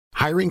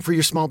Hiring for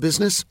your small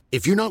business?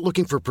 If you're not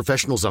looking for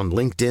professionals on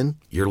LinkedIn,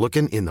 you're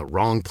looking in the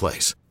wrong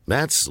place.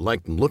 That's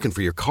like looking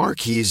for your car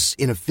keys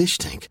in a fish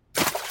tank.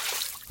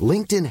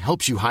 LinkedIn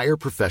helps you hire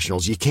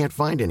professionals you can't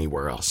find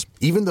anywhere else,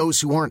 even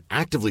those who aren't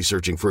actively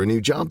searching for a new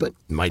job but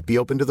might be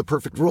open to the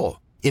perfect role.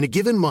 In a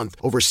given month,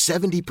 over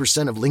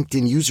 70% of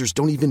LinkedIn users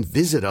don't even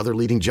visit other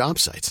leading job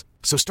sites.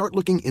 So start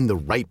looking in the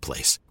right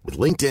place. With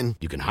LinkedIn,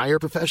 you can hire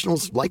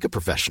professionals like a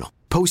professional.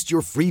 Post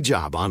your free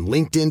job on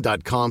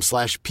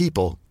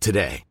linkedin.com/people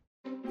today.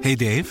 Hey,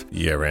 Dave.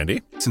 Yeah,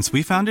 Randy. Since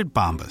we founded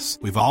Bombas,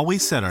 we've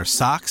always said our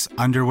socks,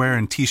 underwear,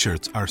 and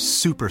T-shirts are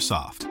super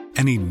soft.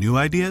 Any new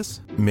ideas?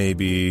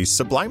 Maybe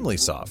sublimely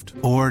soft.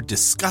 Or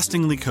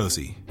disgustingly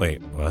cozy.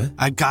 Wait, what?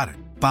 I got it.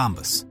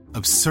 Bombas.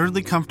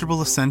 Absurdly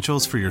comfortable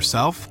essentials for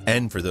yourself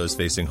and for those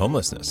facing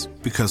homelessness.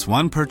 Because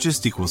one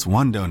purchased equals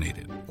one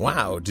donated.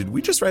 Wow, did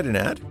we just write an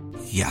ad?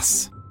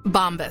 Yes.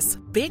 Bombas.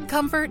 Big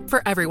comfort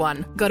for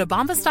everyone. Go to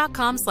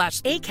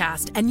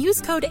bombas.com/ACAST and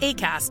use code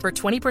ACAST for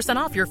 20%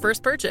 off your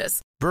first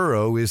purchase.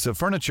 Burrow is a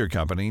furniture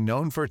company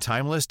known for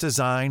timeless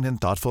design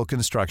and thoughtful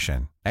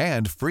construction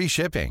and free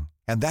shipping.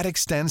 And that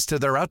extends to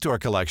their outdoor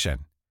collection.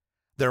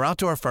 Their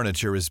outdoor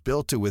furniture is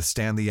built to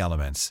withstand the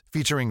elements,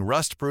 featuring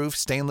rust-proof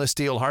stainless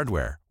steel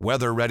hardware,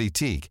 weather-ready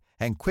teak,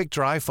 and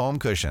quick-dry foam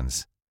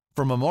cushions.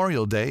 For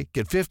Memorial Day,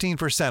 get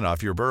 15%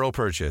 off your Burrow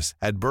purchase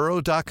at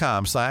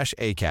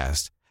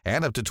burrow.com/ACAST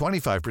and up to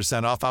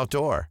 25% off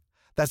outdoor.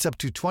 That's up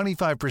to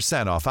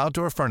 25% off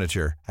outdoor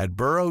furniture at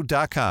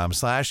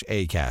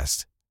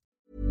burrow.com/ACAST.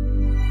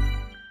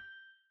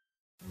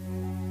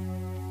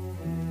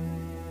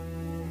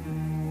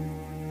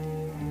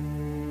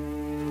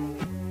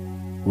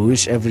 We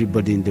wish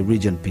everybody in the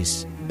region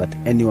peace, but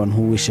anyone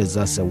who wishes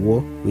us a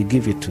war, we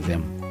give it to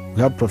them.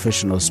 We have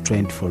professionals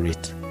trained for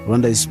it.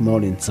 Rwanda is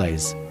small in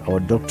size. Our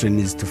doctrine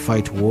is to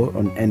fight war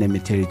on enemy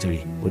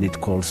territory when it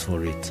calls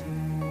for it.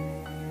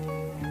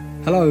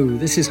 Hello,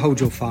 this is Hold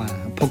Your Fire,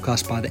 a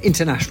podcast by the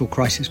International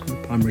Crisis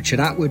Group. I'm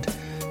Richard Atwood.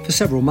 For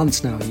several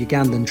months now,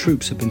 Ugandan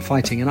troops have been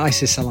fighting an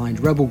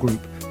ISIS-aligned rebel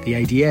group, the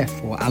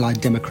ADF, or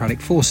Allied Democratic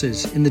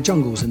Forces, in the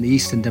jungles in the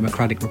Eastern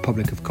Democratic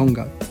Republic of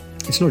Congo.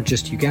 It's not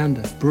just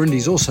Uganda.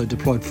 Burundi's also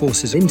deployed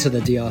forces into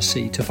the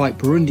DRC to fight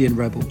Burundian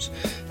rebels.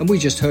 And we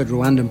just heard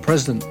Rwandan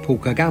President Paul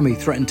Kagame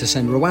threaten to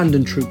send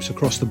Rwandan troops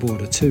across the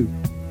border too.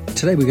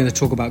 Today we're going to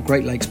talk about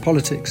Great Lakes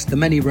politics, the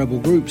many rebel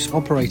groups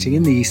operating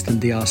in the Eastern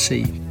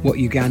DRC, what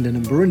Ugandan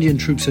and Burundian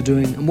troops are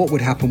doing, and what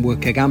would happen were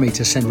Kagame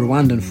to send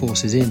Rwandan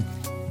forces in.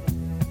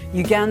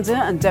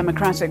 Uganda and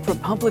Democratic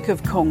Republic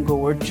of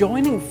Congo are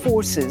joining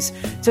forces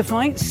to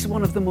fight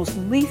one of the most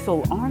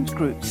lethal armed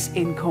groups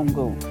in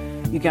Congo.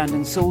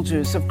 Ugandan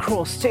soldiers have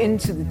crossed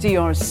into the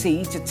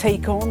DRC to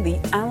take on the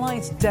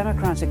Allied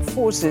Democratic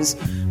Forces,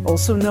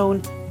 also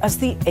known as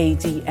the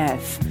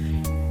ADF.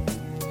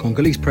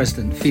 Congolese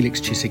President Felix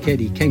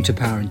Tshisekedi came to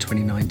power in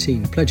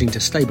 2019, pledging to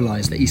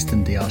stabilise the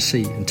Eastern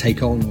DRC and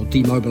take on or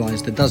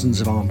demobilise the dozens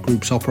of armed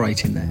groups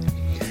operating there.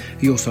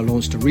 He also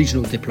launched a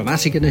regional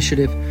diplomatic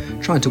initiative,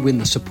 trying to win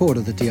the support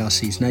of the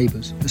DRC's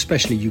neighbours,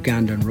 especially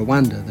Uganda and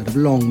Rwanda, that have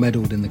long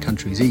meddled in the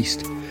country's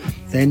east.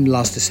 Then,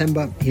 last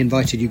December, he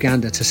invited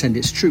Uganda to send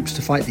its troops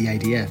to fight the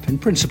ADF, in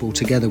principle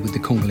together with the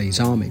Congolese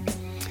army.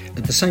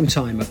 At the same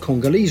time, a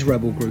Congolese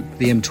rebel group,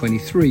 the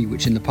M23,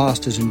 which in the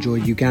past has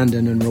enjoyed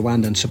Ugandan and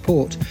Rwandan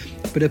support,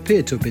 but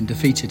appeared to have been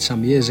defeated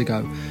some years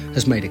ago,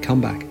 has made a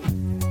comeback.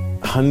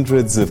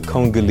 Hundreds of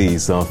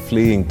Congolese are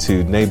fleeing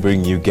to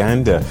neighbouring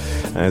Uganda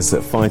as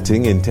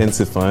fighting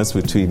intensifies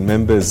between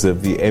members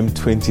of the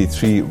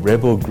M23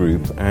 rebel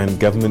group and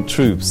government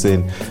troops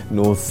in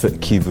North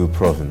Kivu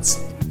province.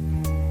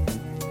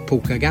 Paul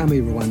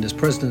Kagame, Rwanda's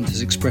president,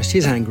 has expressed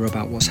his anger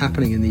about what's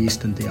happening in the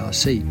Eastern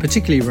DRC,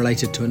 particularly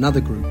related to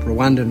another group,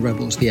 Rwandan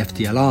rebels, the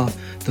FDLR,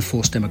 the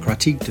Force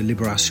Démocratique de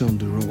Libération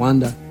du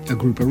Rwanda, a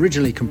group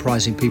originally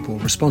comprising people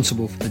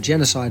responsible for the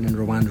genocide in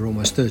Rwanda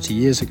almost 30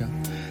 years ago.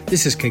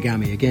 This is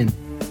Kagame again.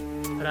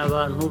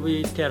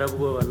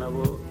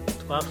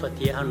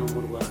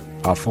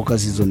 Our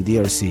focus is on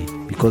DRC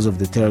because of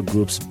the terror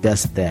groups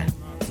based there,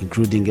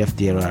 including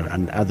FDLR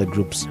and other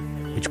groups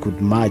which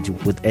could merge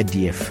with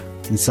ADF.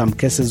 In some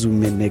cases, we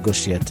may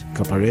negotiate,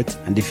 cooperate,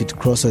 and if it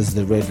crosses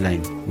the red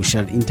line, we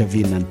shall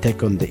intervene and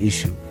take on the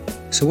issue.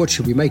 So what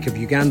should we make of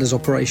Uganda's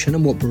operation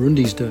and what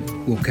Burundi's doing?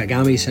 Will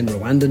Kagame send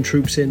Rwandan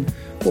troops in?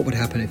 What would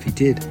happen if he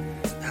did?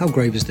 How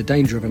grave is the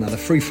danger of another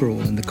free-for-all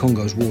in the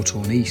Congo's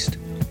war-torn east?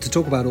 To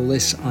talk about all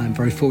this, I am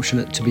very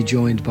fortunate to be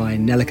joined by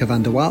Nelleke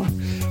van der Waal,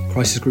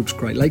 Crisis Group's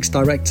Great Lakes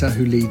Director,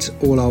 who leads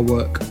all our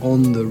work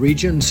on the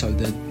region, so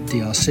the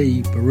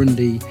DRC,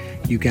 Burundi,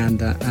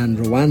 Uganda and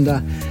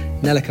Rwanda.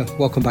 Nelleke,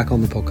 welcome back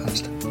on the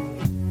podcast.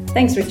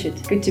 Thanks, Richard.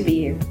 Good to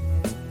be here.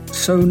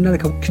 So,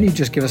 Nelleke, can you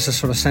just give us a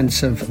sort of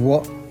sense of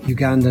what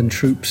Ugandan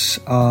troops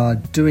are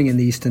doing in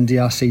the Eastern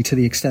DRC to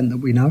the extent that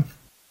we know?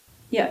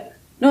 Yeah,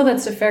 no,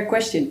 that's a fair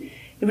question.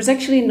 It was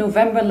actually in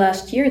November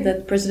last year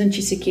that President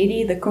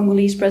Tshisekedi, the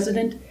Congolese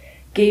president,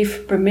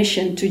 gave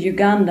permission to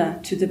Uganda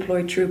to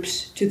deploy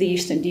troops to the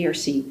Eastern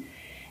DRC.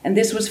 And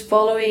this was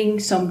following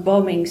some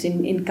bombings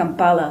in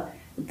Kampala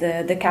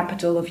the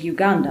capital of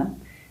Uganda,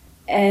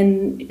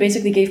 and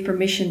basically gave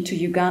permission to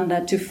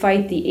Uganda to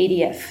fight the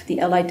ADF, the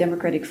Allied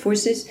Democratic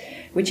Forces,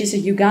 which is a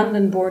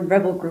Ugandan-born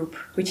rebel group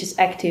which is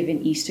active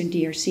in eastern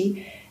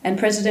DRC. And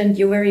President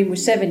Yoweri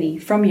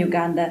Museveni from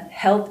Uganda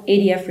held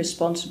ADF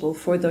responsible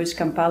for those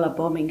Kampala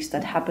bombings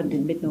that happened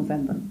in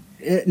mid-November.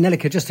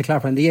 Nelleke, just to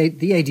clarify, the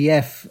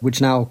ADF, which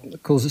now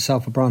calls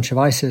itself a branch of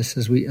ISIS,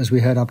 as we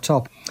heard up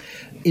top,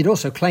 it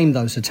also claimed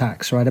those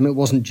attacks, right? I mean, it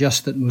wasn't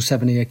just that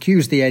Museveni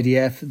accused the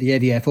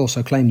ADF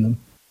also claimed them.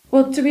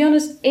 Well, to be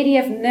honest,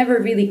 ADF never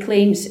really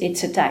claims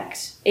its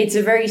attacks. It's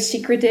a very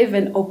secretive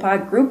and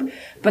opaque group,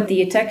 but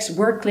the attacks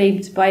were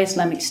claimed by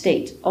Islamic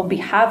State on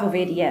behalf of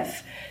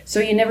ADF. So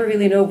you never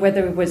really know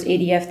whether it was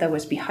ADF that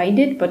was behind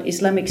it, but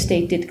Islamic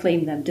State did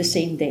claim them the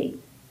same day.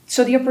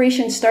 So the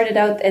operation started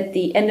out at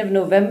the end of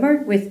November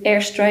with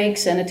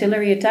airstrikes and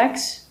artillery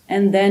attacks,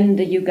 and then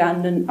the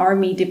Ugandan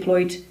army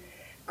deployed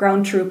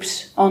ground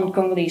troops on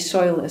Congolese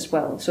soil as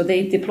well. So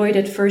they deployed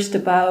at first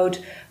about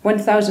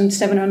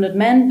 1,700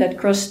 men that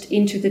crossed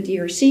into the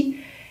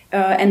DRC.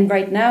 And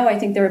right now, I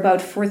think there are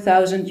about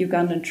 4,000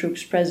 Ugandan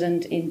troops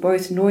present in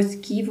both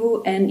North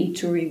Kivu and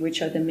Ituri,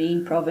 which are the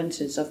main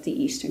provinces of the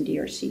eastern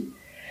DRC.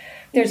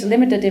 There's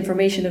limited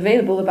information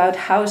available about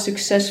how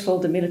successful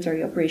the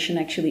military operation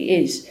actually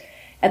is.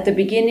 At the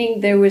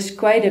beginning, there was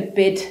quite a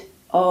bit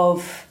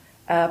of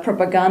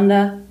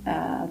propaganda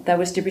that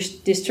was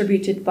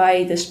distributed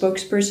by the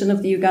spokesperson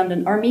of the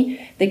Ugandan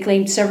army. They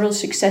claimed several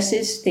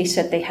successes. They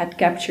said they had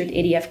captured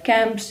ADF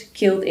camps,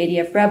 killed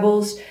ADF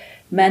rebels,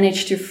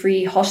 managed to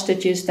free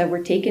hostages that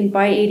were taken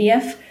by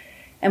ADF.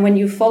 And when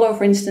you follow,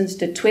 for instance,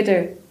 the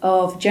Twitter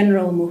of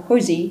General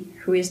Muhoozi,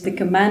 who is the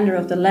commander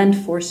of the land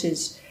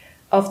forces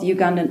of the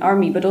Ugandan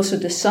army, but also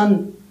the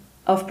son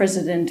of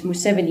President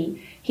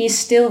Museveni, he's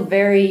still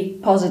very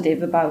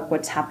positive about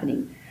what's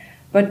happening.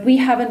 But we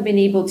haven't been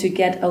able to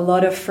get a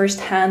lot of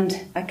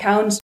first-hand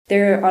accounts.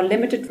 There are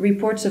limited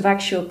reports of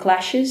actual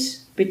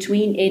clashes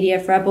between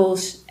ADF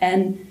rebels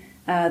and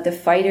the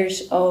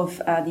fighters of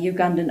the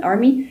Ugandan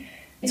army.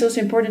 It's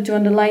also important to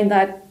underline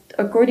that,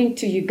 according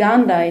to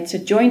Uganda, it's a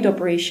joint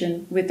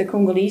operation with the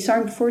Congolese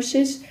armed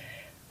forces,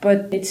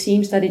 but it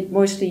seems that it's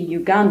mostly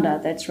Uganda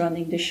that's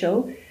running the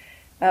show.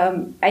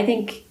 I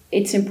think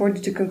it's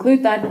important to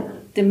conclude that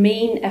the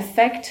main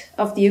effect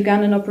of the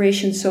Ugandan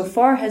operation so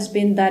far has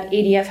been that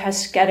ADF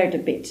has scattered a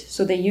bit.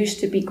 So they used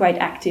to be quite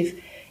active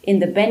in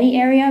the Beni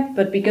area,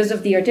 but because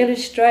of the artillery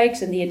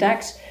strikes and the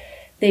attacks,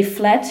 they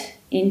fled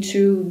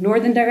into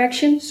northern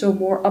direction, so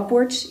more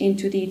upwards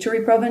into the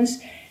Ituri province,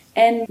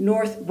 and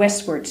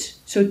northwestwards,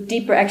 so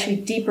deeper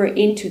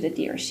into the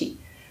DRC.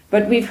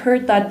 But we've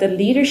heard that the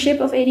leadership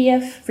of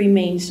ADF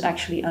remains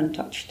actually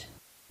untouched.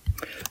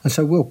 And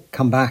so we'll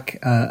come back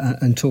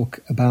and talk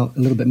about a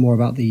little bit more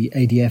about the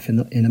ADF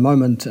in a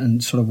moment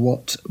and sort of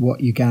what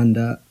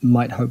Uganda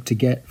might hope to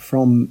get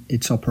from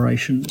its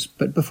operations.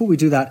 But before we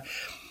do that,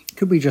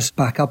 could we just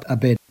back up a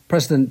bit?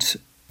 President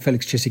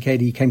Felix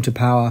Tshisekedi came to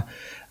power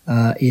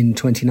in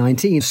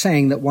 2019,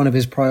 saying that one of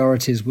his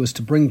priorities was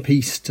to bring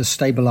peace to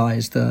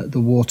stabilize the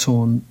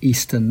war-torn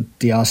eastern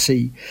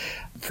DRC.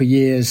 For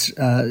years,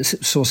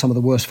 saw some of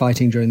the worst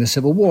fighting during the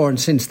civil war, and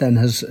since then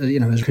has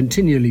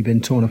continually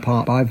been torn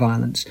apart by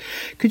violence.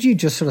 Could you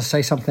just sort of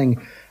say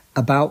something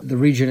about the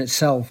region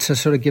itself to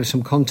sort of give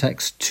some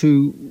context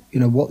to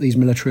what these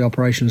military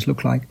operations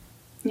look like?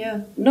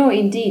 Yeah, no,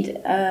 indeed.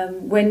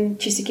 When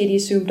Tshisekedi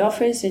assumed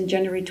office in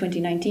January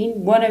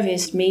 2019, one of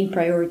his main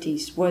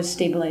priorities was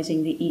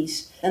stabilizing the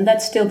east, and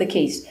that's still the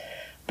case.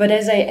 But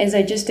as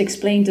I just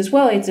explained as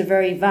well, it's a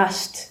very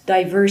vast,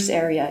 diverse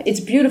area. It's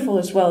beautiful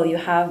as well. You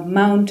have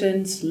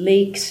mountains,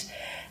 lakes,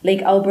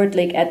 Lake Albert,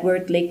 Lake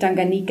Edward, Lake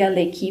Tanganyika,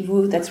 Lake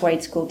Kivu. That's why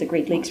it's called the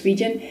Great Lakes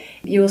region.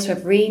 You also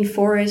have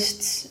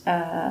rainforests.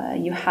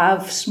 You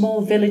have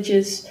small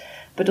villages,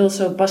 but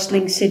also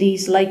bustling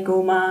cities like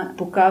Goma,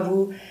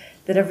 Bukavu,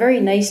 that are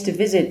very nice to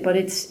visit. But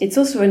it's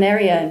also an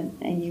area,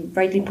 and you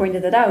rightly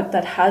pointed it out,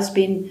 that has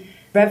been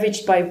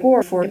ravaged by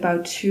war for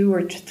about 2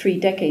 or 3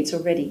 decades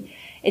already.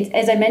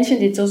 As I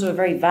mentioned, it's also a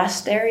very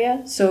vast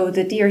area. So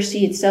the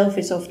DRC itself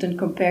is often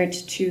compared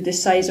to the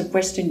size of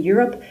Western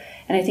Europe.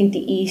 And I think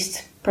the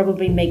East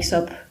probably makes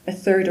up a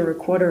third or a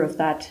quarter of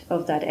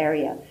that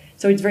area.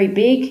 So it's very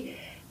big,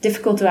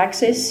 difficult to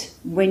access.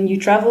 When you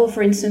travel,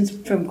 for instance,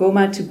 from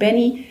Goma to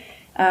Beni,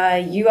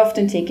 you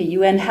often take a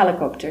UN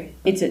helicopter.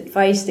 It's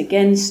advised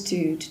against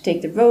to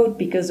take the road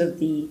because of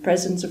the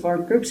presence of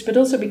armed groups, but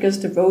also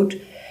because the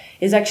road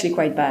is actually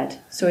quite bad.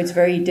 So it's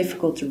very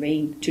difficult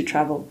terrain to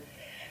travel.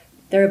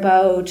 There are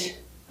about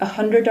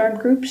 100 armed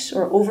groups,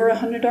 or over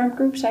 100 armed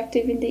groups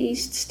active in the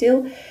East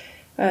still,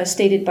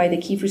 stated by the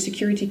Kivu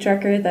Security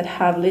Tracker that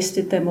have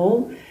listed them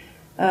all.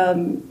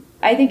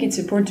 I think it's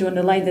important to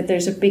underline that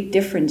there's a big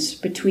difference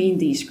between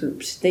these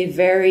groups. They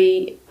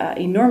vary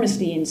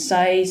enormously in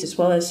size as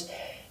well as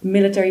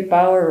military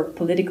power or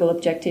political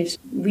objectives.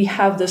 We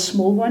have the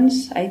small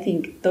ones. I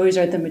think those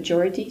are the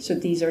majority. So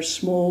these are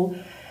small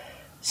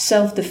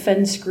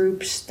self-defense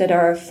groups that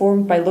are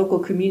formed by local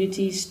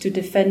communities to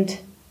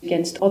defend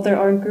against other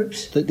armed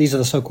groups. These are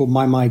the so-called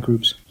Mai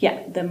groups?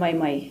 Yeah, the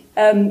Mai.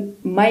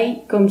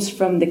 Mai comes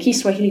from the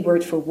Kiswahili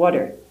word for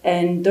water.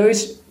 And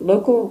those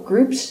local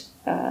groups,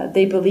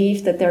 they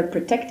believe that they're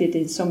protected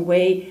in some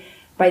way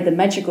by the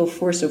magical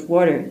force of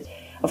water.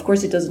 Of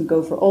course, it doesn't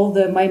go for all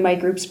the Mai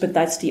groups, but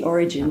that's the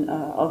origin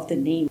of the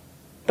name.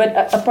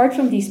 But apart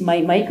from these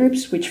Mai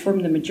groups, which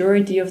form the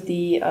majority of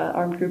the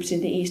armed groups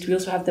in the East, we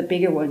also have the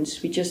bigger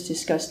ones. We just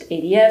discussed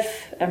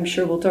ADF. I'm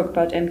sure we'll talk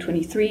about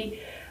M23.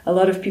 A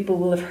lot of people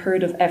will have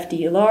heard of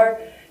FDLR,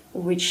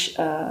 which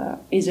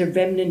is a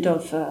remnant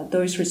of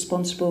those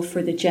responsible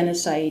for the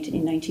genocide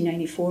in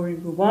 1994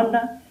 in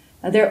Rwanda.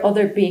 There are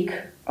other big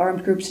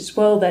armed groups as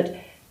well that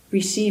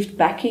received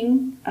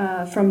backing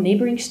from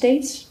neighboring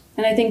states.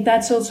 And I think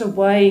that's also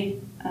why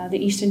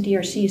the Eastern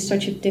DRC is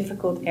such a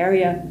difficult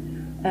area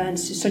and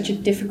such a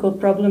difficult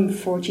problem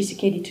for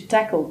Tshisekedi to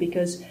tackle,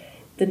 because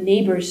the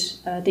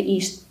neighbors, the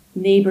East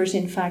neighbors,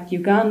 in fact,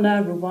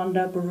 Uganda,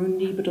 Rwanda,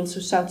 Burundi, but also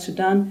South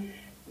Sudan,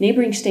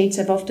 neighboring states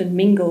have often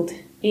mingled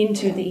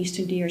into the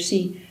Eastern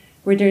DRC,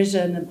 where there's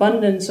an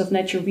abundance of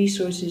natural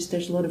resources.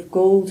 There's a lot of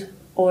gold,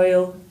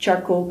 oil,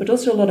 charcoal, but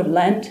also a lot of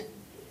land.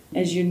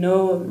 As you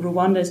know,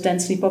 Rwanda is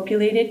densely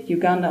populated.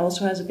 Uganda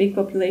also has a big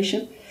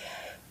population.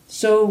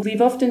 So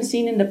we've often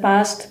seen in the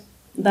past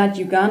that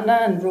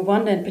Uganda and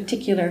Rwanda in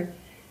particular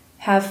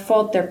have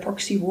fought their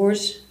proxy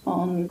wars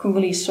on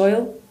Congolese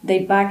soil. They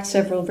backed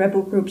several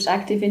rebel groups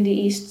active in the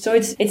east. So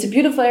it's a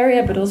beautiful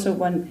area, but also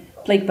one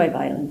plagued by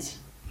violence.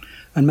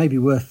 And maybe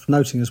worth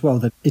noting as well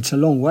that it's a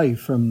long way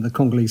from the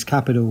Congolese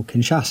capital,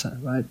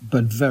 Kinshasa, right?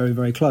 But very,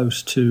 very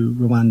close to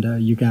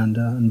Rwanda,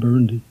 Uganda and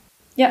Burundi.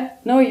 Yeah,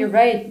 no, you're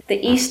right.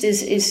 The East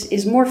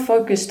is more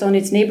focused on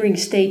its neighboring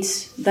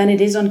states than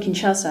it is on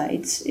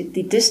Kinshasa.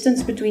 The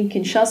distance between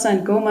Kinshasa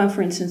and Goma,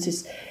 for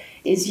instance,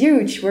 is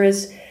huge,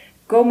 whereas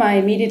Goma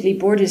immediately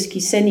borders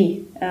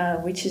Gisenyi,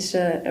 which is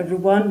a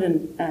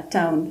Rwandan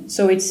town.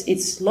 So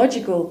it's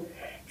logical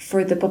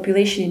for the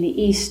population in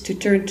the East to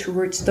turn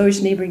towards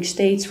those neighboring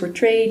states for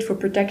trade, for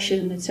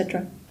protection,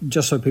 etc.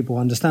 Just so people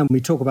understand, when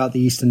we talk about the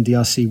Eastern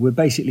DRC, we're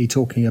basically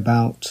talking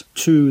about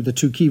the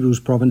two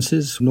Kivu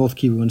provinces, North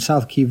Kivu and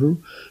South Kivu,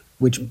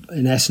 which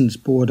in essence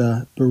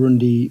border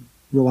Burundi,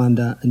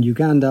 Rwanda and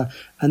Uganda.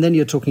 And then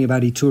you're talking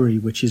about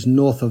Ituri, which is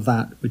north of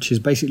that, which is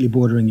basically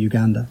bordering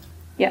Uganda.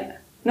 Yeah,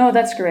 no,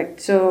 that's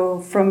correct. So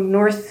from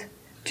north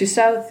to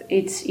south,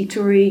 it's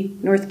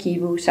Ituri, North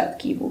Kivu, South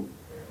Kivu.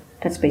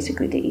 That's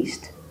basically the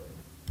East.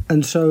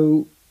 And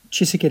so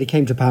Tshisekedi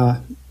came to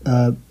power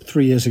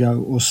 3 years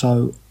ago or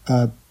so,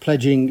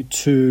 pledging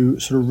to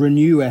sort of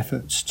renew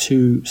efforts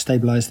to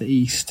stabilize the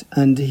East.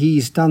 And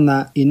he's done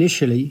that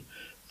initially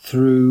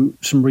through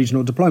some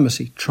regional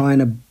diplomacy, trying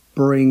to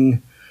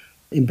bring,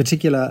 in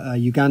particular,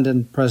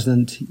 Ugandan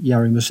President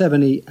Yoweri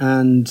Museveni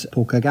and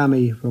Paul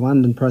Kagame,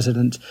 Rwandan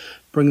President,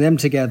 bring them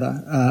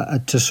together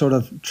to sort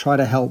of try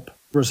to help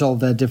resolve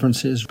their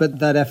differences. But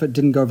that effort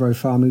didn't go very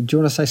far. I mean, do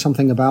you want to say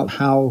something about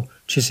how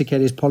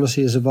Tshisekedi's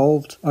policy has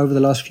evolved over the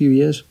last few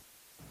years?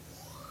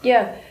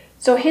 Yeah,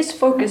 so his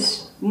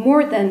focus,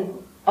 more than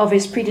of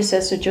his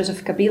predecessor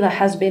Joseph Kabila,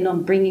 has been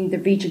on bringing the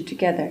region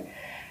together.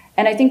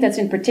 And I think that's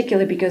in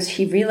particular because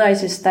he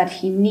realizes that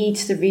he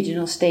needs the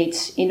regional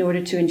states in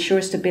order to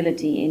ensure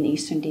stability in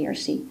Eastern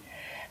DRC.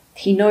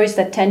 He knows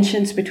that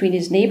tensions between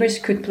his neighbors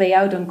could play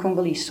out on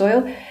Congolese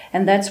soil,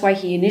 and that's why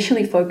he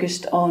initially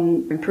focused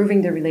on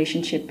improving the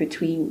relationship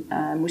between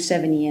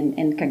Museveni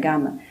and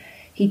Kagame.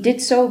 He did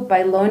so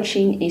by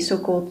launching a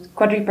so-called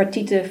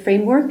quadripartite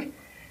framework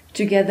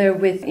together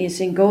with his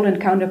Angolan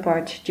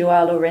counterpart,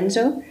 Joao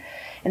Lorenzo.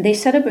 And they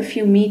set up a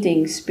few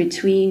meetings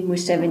between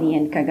Museveni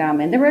and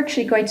Kagame, and they were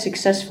actually quite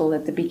successful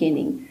at the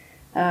beginning.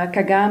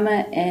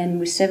 Kagame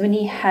and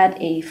Museveni had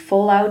a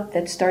fallout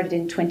that started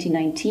in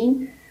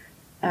 2019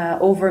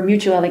 over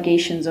mutual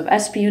allegations of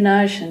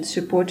espionage and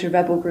support to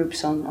rebel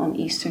groups on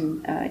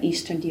Eastern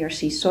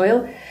DRC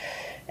soil.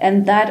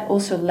 And that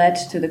also led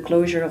to the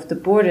closure of the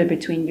border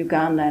between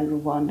Uganda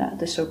and Rwanda,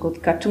 the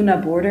so-called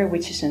Gatuna border,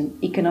 which is an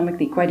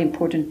economically quite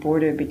important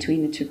border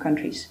between the two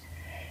countries.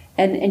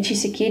 And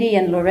Tshisekedi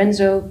and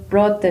Lorenzo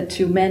brought the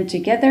two men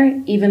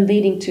together, even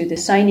leading to the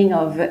signing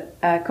of a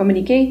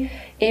communiqué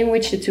in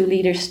which the two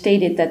leaders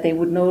stated that they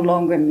would no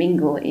longer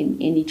mingle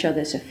in each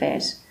other's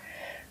affairs.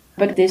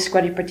 But this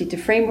quadripartite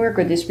framework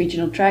or this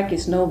regional track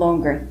is no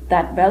longer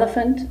that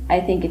relevant. I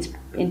think it's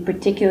in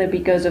particular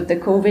because of the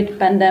COVID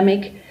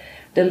pandemic.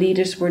 The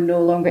leaders were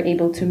no longer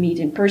able to meet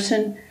in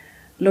person.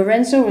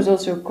 Lorenzo was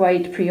also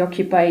quite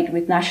preoccupied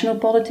with national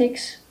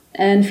politics.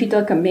 And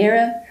Vital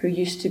Kamerhe, who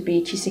used to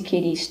be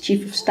Tshisekedi's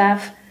chief of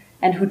staff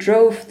and who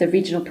drove the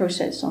regional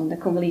process on the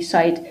Congolese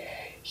side,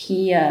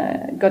 he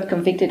got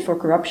convicted for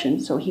corruption,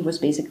 so he was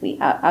basically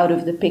out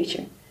of the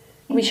picture.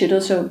 We should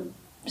also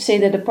say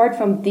that apart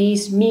from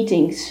these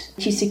meetings,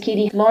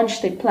 Tshisekedi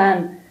launched a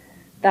plan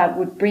that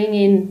would bring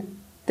in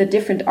the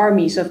different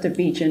armies of the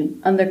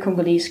region under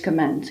Congolese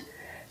command.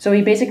 So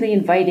he basically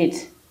invited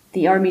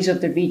the armies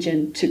of the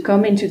region to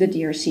come into the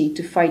DRC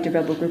to fight the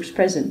rebel groups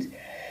present.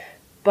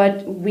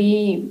 But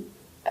we,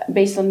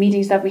 based on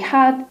meetings that we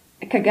had,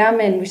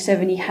 Kagame and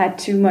Museveni had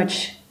too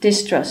much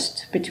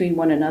distrust between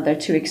one another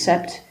to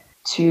accept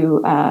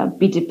to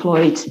be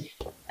deployed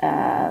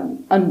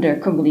under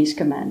Congolese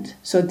command.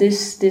 So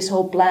this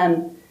whole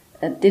plan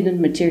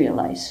didn't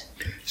materialize.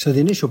 So the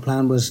initial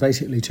plan was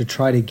basically to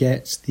try to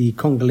get the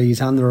Congolese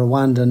and the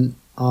Rwandan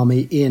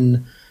army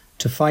in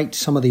to fight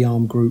some of the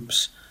armed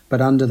groups,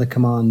 but under the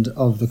command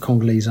of the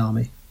Congolese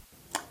army.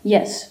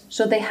 Yes.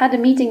 So they had a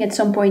meeting at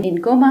some point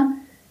in Goma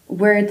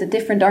where the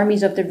different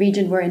armies of the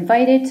region were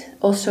invited,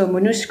 also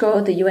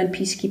MONUSCO, the UN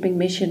peacekeeping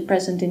mission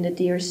present in the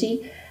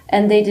DRC,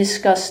 and they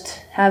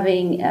discussed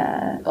having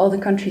all the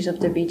countries of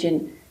the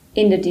region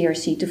in the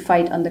DRC to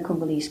fight under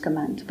Congolese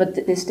command.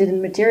 But this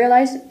didn't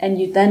materialize, and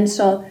you then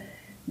saw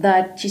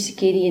that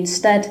Tshisekedi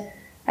instead,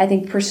 I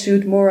think,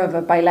 pursued more of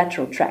a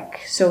bilateral track.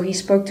 So he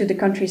spoke to the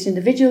countries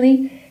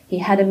individually. He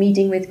had a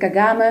meeting with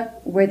Kagame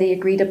where they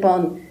agreed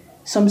upon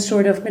some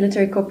sort of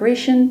military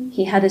cooperation.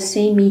 He had a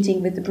same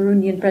meeting with the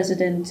Burundian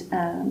president,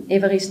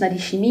 Evariste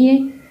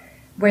Ndayishimiye,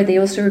 where they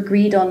also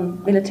agreed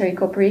on military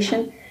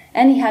cooperation.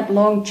 And he had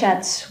long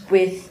chats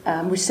with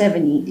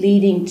Museveni,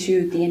 leading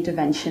to the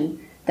intervention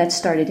that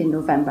started in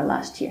November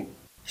last year.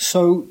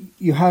 So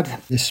you had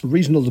this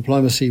regional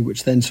diplomacy,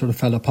 which then sort of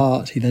fell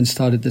apart. He then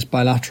started this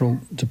bilateral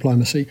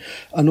diplomacy.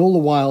 And all the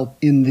while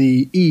in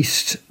the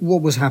East,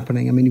 what was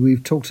happening? I mean,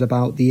 we've talked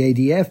about the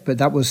ADF, but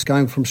that was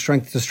going from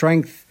strength to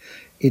strength.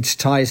 Its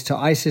ties to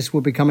ISIS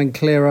were becoming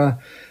clearer.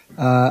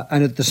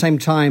 And at the same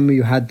time,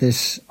 you had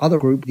this other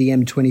group, the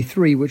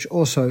M23, which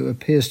also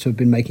appears to have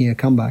been making a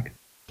comeback.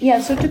 Yeah,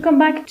 so to come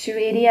back to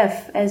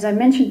ADF, as I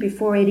mentioned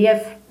before,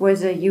 ADF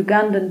was a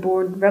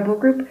Ugandan-born rebel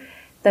group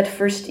that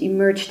first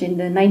emerged in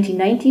the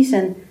 1990s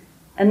and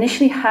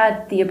initially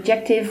had the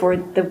objective or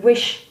the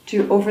wish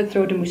to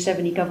overthrow the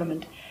Museveni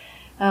government.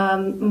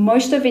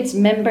 Most of its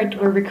members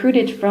were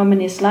recruited from an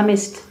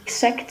Islamist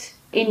sect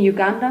in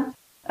Uganda.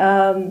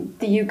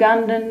 The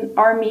Ugandan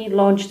army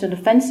launched an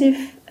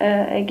offensive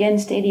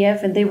against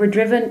ADF, and they were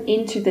driven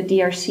into the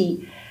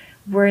DRC,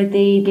 where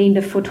they gained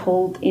a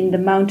foothold in the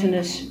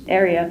mountainous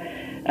area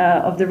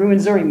of the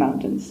Rwenzori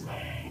Mountains.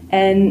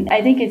 And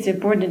I think it's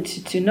important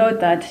to note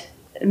that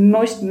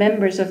most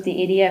members of the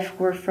ADF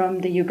were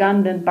from the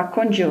Ugandan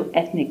Bakonjo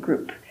ethnic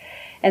group.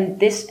 And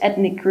this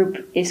ethnic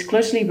group is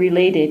closely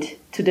related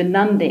to the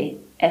Nande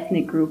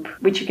ethnic group,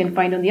 which you can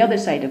find on the other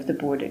side of the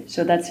border.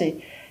 So that's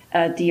a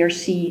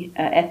DRC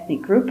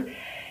ethnic group.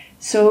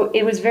 So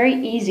it was very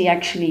easy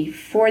actually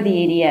for the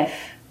ADF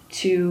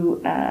to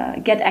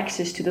get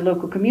access to the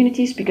local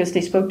communities because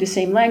they spoke the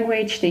same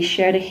language, they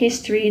shared a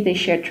history, they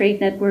shared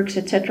trade networks,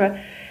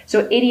 etc.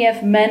 So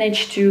ADF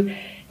managed to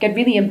get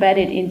really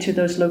embedded into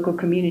those local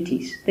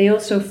communities. They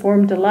also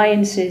formed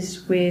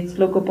alliances with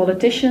local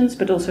politicians,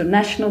 but also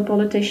national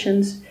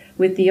politicians,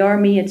 with the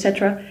army,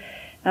 etc.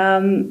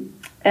 And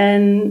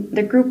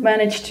the group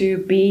managed to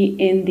be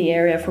in the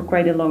area for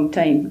quite a long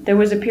time. There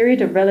was a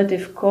period of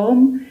relative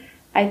calm,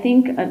 I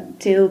think,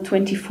 until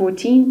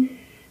 2014,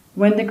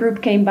 when the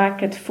group came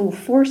back at full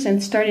force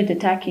and started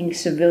attacking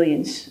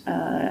civilians.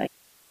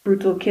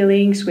 Brutal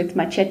killings with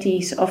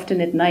machetes,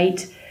 often at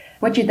night.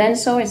 What you then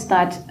saw is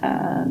that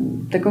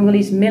the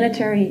Congolese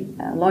military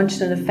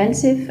launched an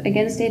offensive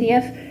against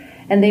ADF,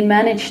 and they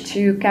managed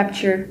to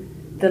capture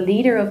the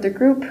leader of the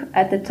group.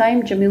 At the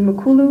time, Jamil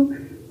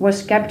Mukulu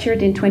was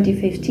captured in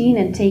 2015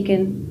 and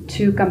taken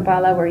to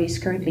Kampala, where he's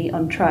currently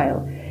on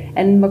trial.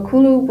 And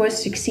Mukulu was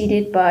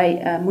succeeded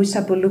by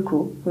Musa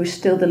Buluku, who's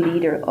still the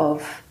leader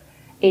of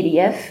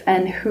ADF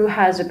and who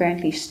has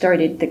apparently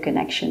started the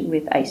connection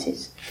with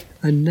ISIS.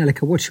 And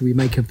Nelleke, what should we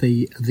make of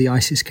the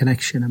ISIS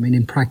connection? I mean,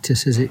 in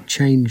practice, has it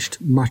changed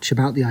much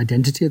about the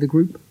identity of the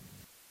group?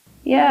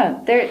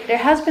 Yeah, there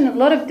has been a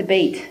lot of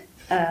debate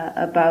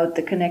about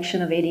the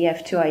connection of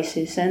ADF to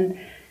ISIS, and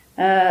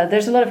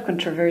there's a lot of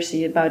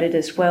controversy about it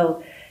as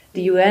well.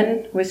 The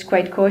UN was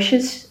quite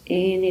cautious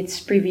in its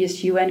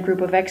previous UN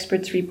group of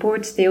experts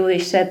reports. They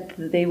always said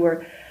that they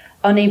were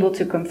unable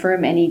to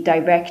confirm any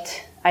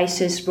direct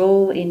ISIS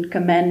role in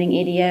commanding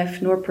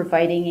ADF, nor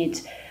providing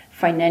it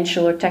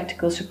financial or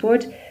tactical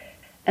support.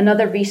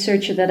 Another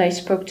researcher that I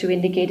spoke to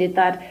indicated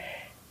that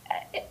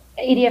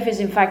ADF is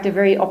in fact a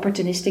very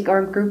opportunistic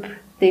armed group.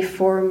 They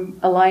form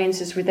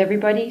alliances with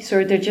everybody,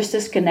 so they're just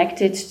as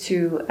connected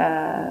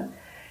to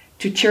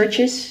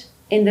churches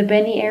in the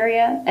Beni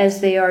area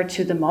as they are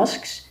to the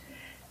mosques.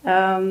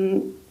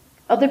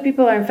 Other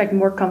people are in fact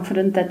more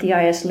confident that the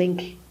IS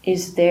link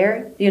is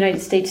there. The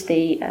United States,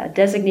 they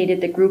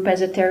designated the group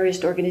as a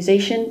terrorist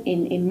organization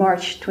in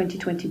March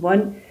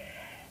 2021,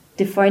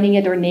 defining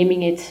it or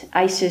naming it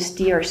ISIS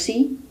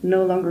DRC,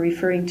 no longer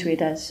referring to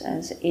it as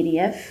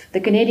ADF.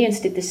 The Canadians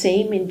did the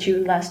same in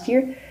June last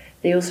year.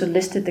 They also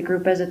listed the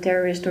group as a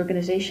terrorist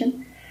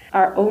organization.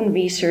 Our own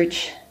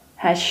research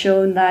has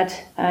shown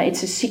that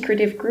it's a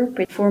secretive group.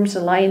 It forms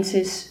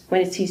alliances when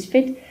it sees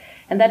fit,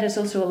 and that has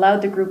also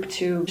allowed the group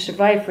to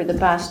survive for the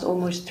past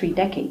almost 3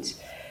 decades.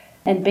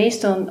 And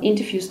based on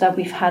interviews that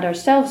we've had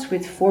ourselves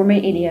with former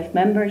ADF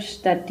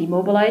members that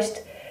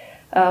demobilized,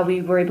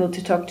 we were able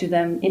to talk to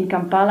them in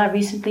Kampala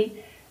recently.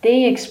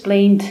 They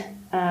explained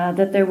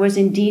that there was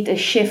indeed a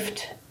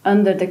shift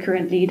under the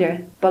current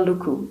leader,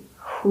 Baluku,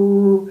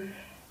 who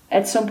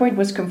at some point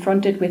was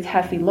confronted with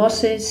heavy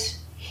losses.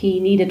 He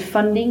needed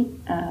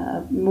funding.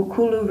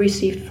 Mukulu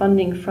received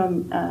funding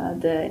from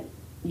the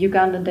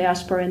Ugandan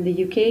diaspora in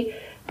the UK,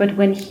 but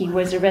when he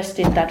was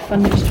arrested, that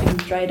funding stream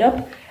dried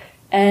up,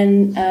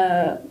 and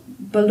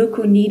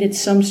Baluku needed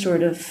some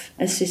sort of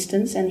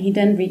assistance, and he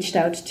then reached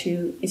out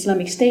to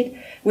Islamic State,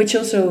 which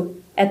also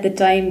at the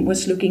time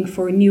was looking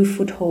for a new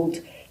foothold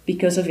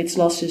because of its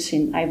losses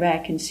in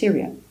Iraq and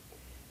Syria.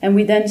 And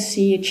we then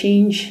see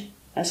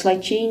a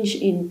slight change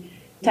in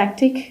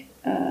tactic.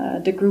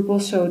 The group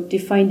also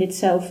defined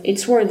itself, it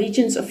swore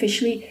allegiance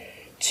officially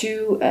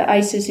to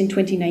ISIS in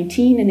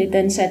 2019, and it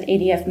then said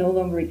ADF no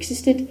longer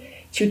existed. It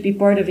should be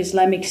part of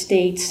Islamic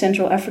State's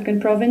Central African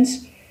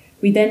province.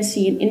 We then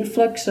see an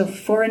influx of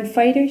foreign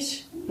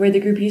fighters, where the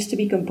group used to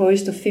be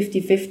composed of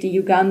 50-50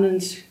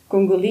 Ugandans,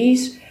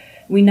 Congolese.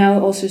 We now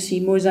also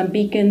see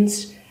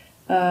Mozambicans,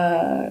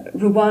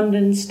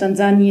 Rwandans,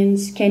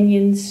 Tanzanians,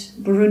 Kenyans,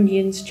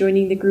 Burundians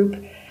joining the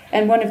group.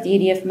 And one of the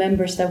ADF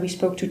members that we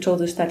spoke to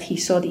told us that he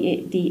saw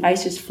the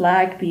ISIS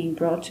flag being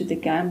brought to the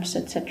camps,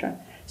 etc.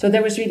 So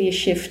there was really a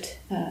shift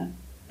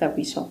that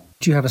we saw.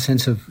 Do you have a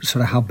sense of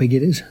sort of how big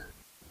it is?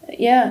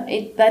 Yeah,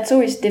 that's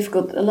always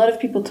difficult. A lot of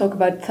people talk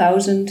about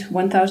 1,000,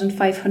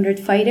 1,500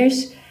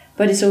 fighters,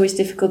 but it's always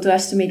difficult to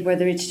estimate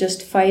whether it's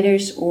just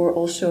fighters or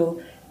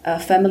also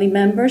family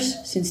members,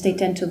 since they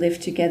tend to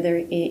live together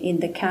in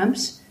the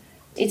camps.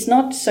 It's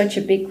not such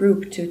a big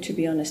group, to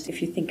be honest,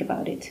 if you think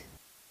about it.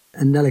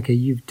 And Nelleke,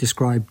 you've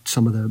described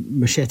some of the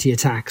machete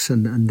attacks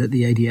and that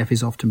the ADF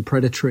is often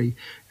predatory.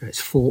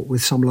 It's fought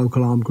with some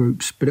local armed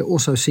groups, but it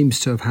also seems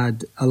to have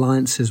had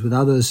alliances with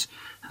others,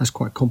 has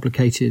quite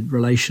complicated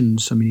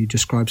relations. I mean, you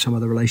described some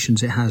of the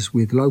relations it has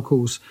with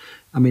locals.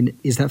 I mean,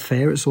 is that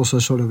fair? It's also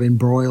sort of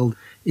embroiled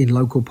in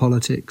local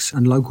politics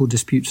and local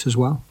disputes as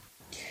well?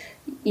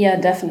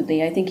 Yeah,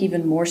 definitely. I think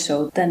even more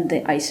so than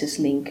the ISIS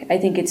link. I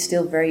think it's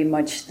still very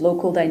much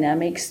local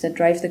dynamics that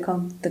drive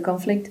the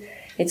conflict.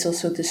 It's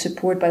also the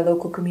support by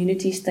local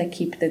communities that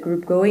keep the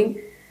group going.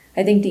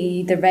 I think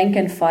the rank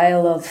and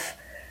file of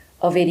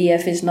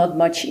ADF is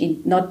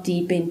not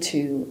deep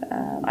into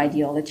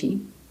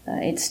ideology.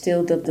 It's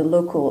still the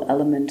local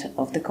element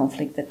of the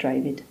conflict that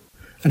drive it.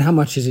 And how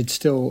much is it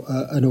still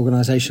an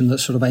organisation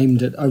that's sort of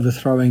aimed at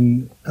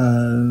overthrowing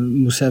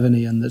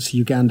Museveni and that's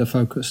Uganda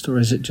focused, or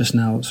is it just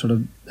now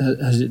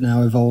has it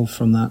now evolved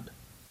from that?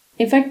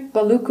 In fact,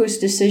 Baluku's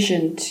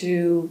decision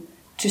to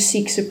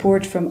seek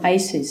support from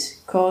ISIS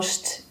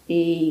caused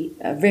a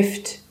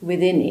rift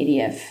within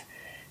ADF.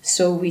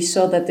 So we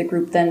saw that the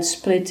group then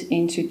split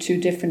into two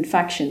different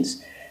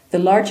factions. The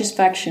largest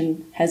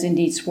faction has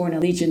indeed sworn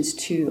allegiance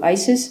to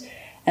ISIS,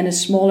 and a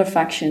smaller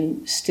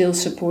faction still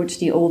supports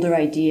the older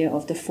idea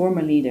of the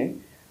former leader,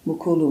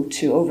 Mukulu,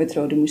 to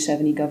overthrow the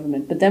Museveni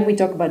government. But then we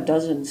talk about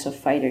dozens of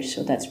fighters,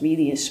 so that's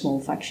really a small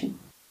faction.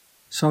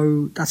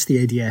 So that's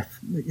the ADF,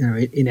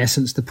 in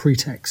essence, the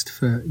pretext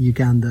for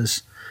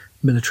Uganda's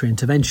military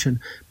intervention.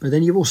 But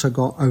then you've also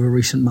got, over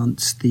recent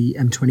months, the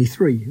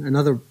M23,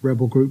 another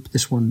rebel group,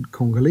 this one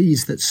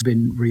Congolese, that's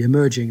been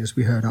re-emerging, as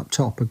we heard up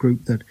top, a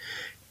group that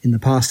in the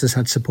past has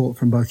had support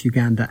from both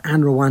Uganda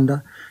and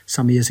Rwanda.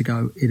 Some years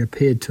ago, it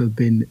appeared to have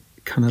been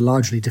kind of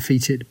largely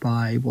defeated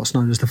by what's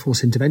known as the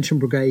Force Intervention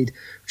Brigade,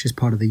 which is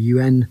part of the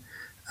UN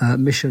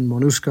mission,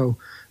 MONUSCO.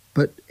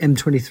 But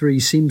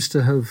M23 seems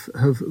to have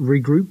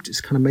regrouped.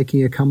 It's kind of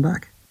making a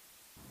comeback.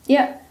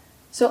 Yeah.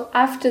 So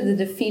after the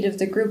defeat of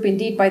the group,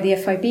 indeed, by the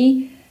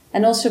FIB,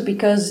 and also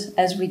because,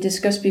 as we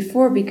discussed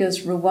before,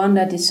 because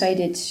Rwanda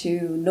decided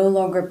to no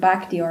longer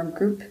back the armed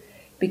group,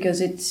 because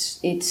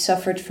it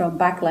suffered from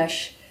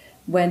backlash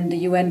when the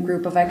UN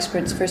group of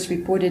experts first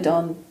reported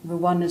on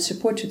Rwandan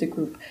support to the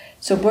group.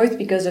 So both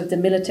because of the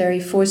military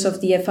force of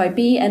the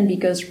FIB and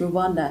because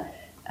Rwanda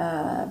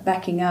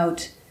backing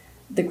out,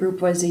 the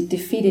group was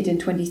defeated in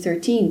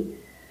 2013.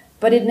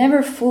 But it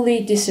never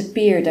fully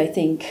disappeared, I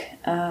think.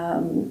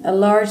 A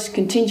large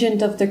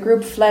contingent of the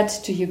group fled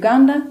to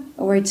Uganda,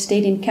 where it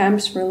stayed in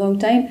camps for a long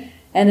time,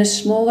 and a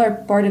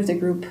smaller part of the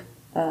group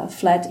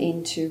fled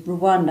into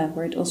Rwanda,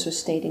 where it also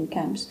stayed in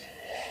camps.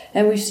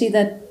 And we see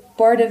that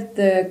part of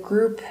the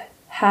group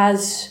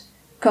has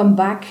come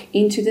back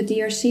into the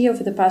DRC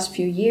over the past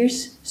few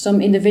years.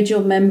 Some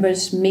individual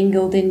members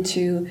mingled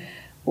into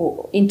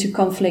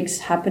conflicts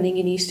happening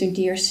in eastern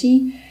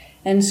DRC.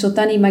 And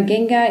Sultani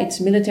Makenga,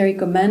 its military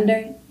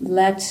commander,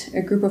 led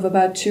a group of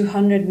about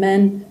 200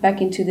 men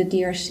back into the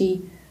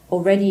DRC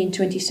already in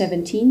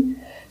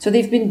 2017. So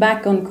they've been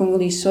back on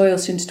Congolese soil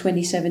since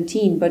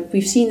 2017, but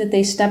we've seen that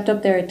they stepped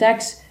up their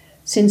attacks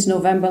since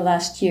November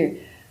last year,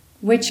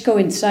 which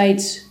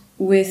coincides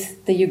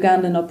with the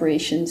Ugandan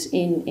operations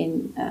in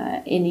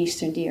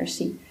eastern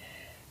DRC.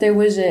 There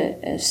was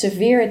a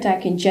severe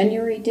attack in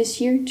January this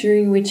year,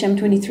 during which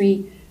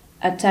M23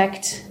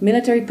 attacked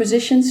military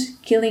positions,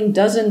 killing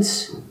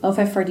dozens of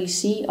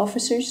FRDC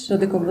officers, so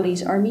the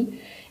Congolese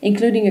army,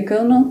 including a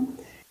colonel.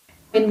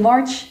 In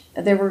March,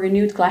 there were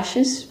renewed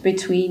clashes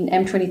between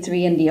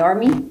M23 and the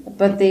army,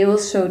 but they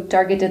also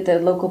targeted the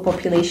local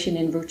population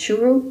in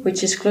Rutshuru,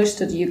 which is close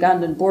to the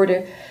Ugandan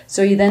border.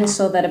 So you then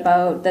saw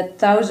that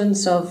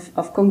thousands of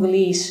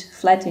Congolese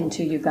fled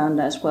into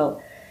Uganda as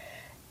well.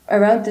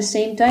 Around the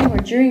same time, or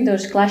during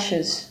those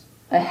clashes,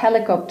 a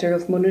helicopter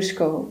of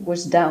MONUSCO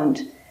was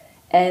downed,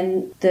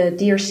 and the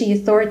DRC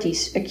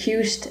authorities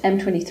accused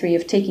M23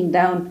 of taking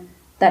down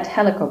that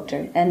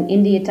helicopter, and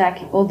in the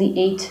attack all the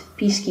 8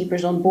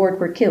 peacekeepers on board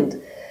were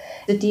killed.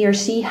 The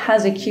DRC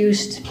has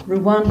accused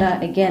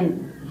Rwanda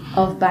again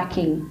of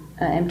backing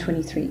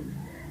M23.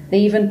 They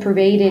even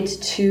paraded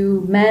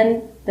 2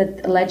 men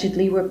that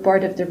allegedly were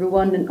part of the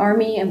Rwandan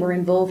army and were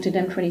involved in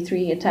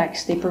M23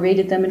 attacks. They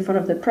paraded them in front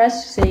of the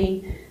press,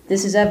 saying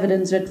this is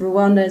evidence that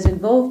Rwanda is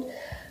involved.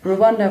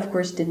 Rwanda, of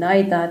course,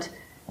 denied that.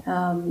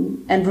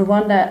 And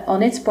Rwanda,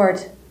 on its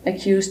part,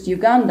 accused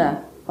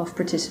Uganda of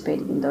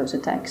participating in those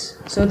attacks.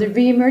 So the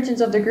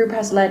re-emergence of the group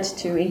has led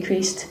to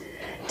increased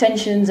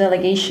tensions,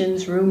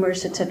 allegations,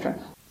 rumors, etc.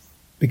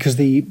 Because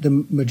the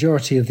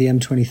majority of the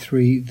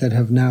M23 that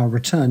have now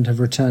returned have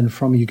returned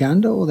from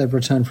Uganda, or they've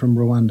returned from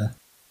Rwanda?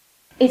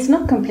 It's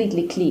not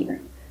completely clear.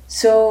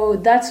 So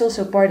that's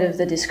also part of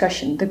the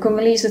discussion. The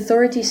Congolese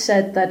authorities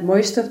said that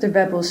most of the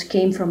rebels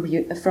came from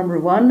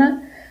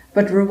Rwanda,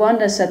 but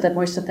Rwanda said that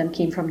most of them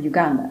came from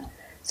Uganda.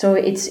 So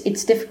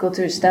it's difficult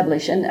to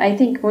establish. And I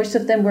think most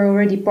of them were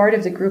already part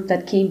of the group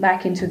that came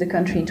back into the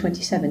country in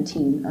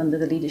 2017 under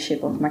the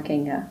leadership of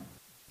Makenga.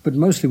 But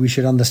mostly we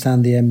should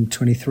understand the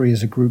M23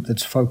 as a group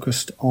that's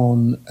focused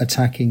on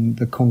attacking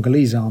the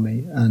Congolese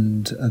army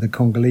and the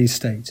Congolese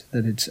state,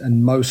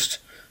 and most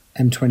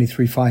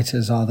M23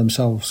 fighters are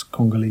themselves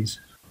Congolese.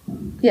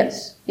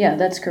 Yes, yeah,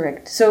 that's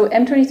correct. So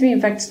M23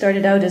 in fact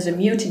started out as a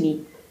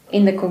mutiny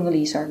in the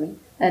Congolese army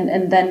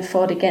and then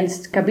fought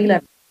against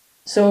Kabila.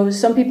 So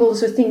some people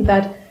also think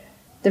that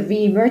the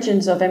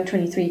re-emergence of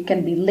M23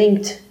 can be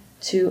linked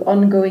to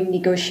ongoing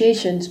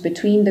negotiations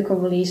between the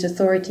Congolese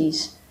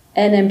authorities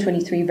and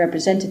M23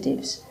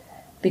 representatives,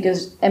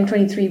 because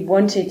M23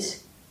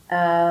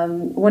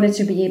 wanted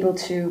to be able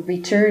to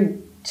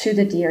return to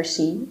the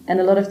DRC, and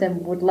a lot of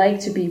them would like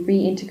to be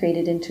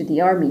reintegrated into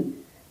the army,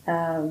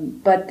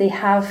 but they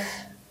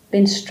have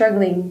been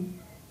struggling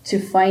to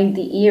find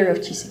the ear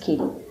of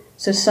Tshisekedi.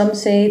 So some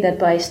say that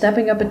by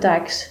stepping up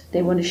attacks,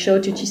 they want to show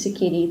to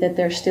Tshisekedi that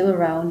they're still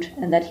around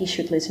and that he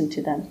should listen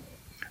to them.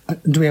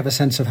 Do we have a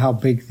sense of how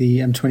big the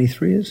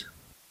M23 is?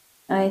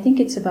 I think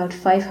it's about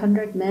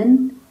 500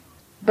 men.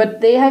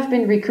 But they have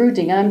been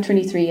recruiting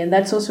M23, and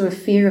that's also a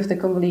fear of the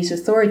Congolese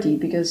authority,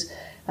 because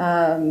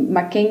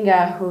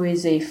Makenga, who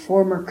is a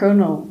former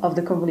colonel of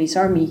the Congolese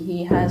army,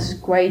 he has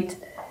quite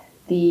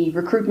the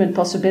recruitment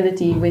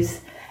possibility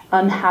with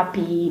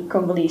unhappy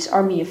Congolese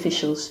army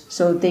officials.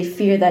 So they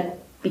fear that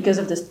because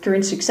of the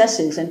current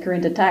successes and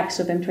current attacks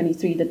of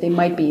M23, that they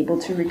might be able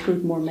to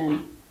recruit more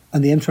men.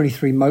 And the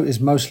M23 is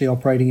mostly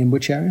operating in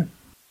which area?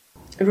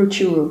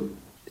 Rutshuru.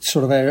 It's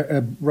sort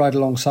of right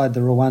alongside the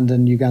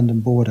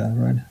Rwandan-Ugandan border,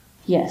 right?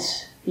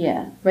 Yes,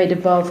 yeah, right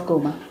above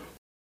Goma.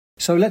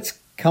 So let's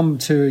come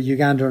to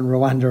Uganda and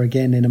Rwanda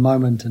again in a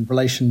moment and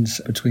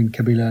relations between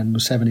Kabila and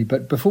Museveni.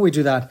 But before we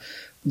do that,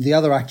 the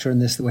other actor in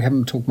this that we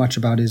haven't talked much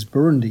about is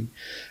Burundi.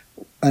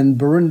 And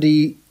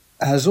Burundi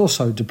has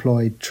also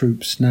deployed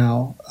troops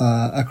now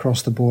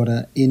across the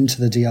border into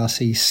the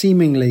DRC,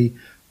 seemingly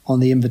on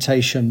the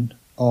invitation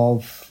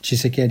of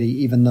Tshisekedi,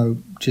 even though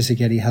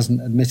Tshisekedi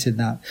hasn't admitted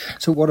that.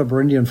 So what are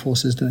Burundian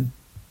forces doing?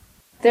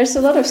 There's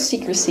a lot of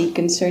secrecy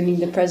concerning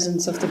the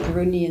presence of the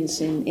Burundians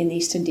in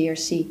eastern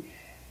DRC.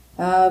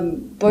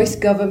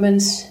 Both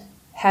governments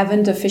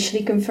haven't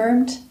officially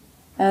confirmed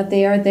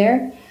they are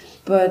there,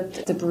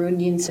 but the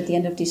Burundians at the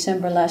end of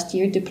December last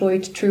year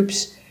deployed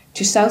troops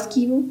to South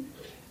Kivu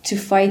to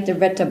fight the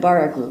Red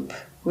Tabara group,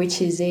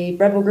 which is a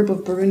rebel group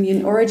of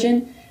Burundian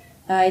origin.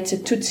 It's a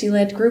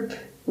Tutsi-led group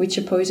which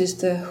opposes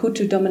the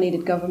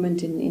Hutu-dominated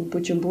government in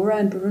Bujumbura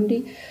in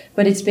Burundi,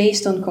 but it's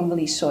based on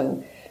Congolese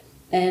soil.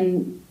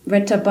 And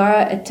Red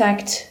Tabara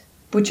attacked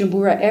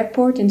Bujumbura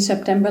airport in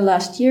September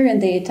last year,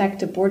 and they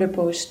attacked the border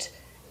post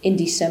in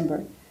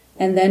December.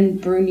 And then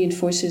Burundian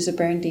forces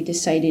apparently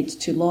decided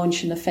to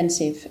launch an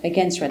offensive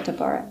against Red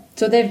Tabara.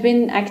 So they've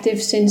been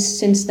active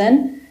since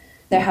then.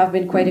 There have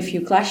been quite a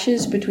few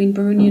clashes between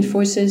Burundian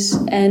forces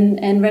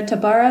and Red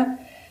Tabara.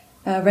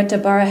 Red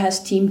Tabara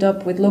has teamed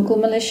up with local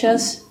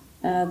militias.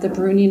 The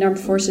Burundian armed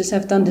forces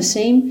have done the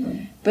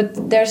same,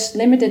 but there's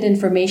limited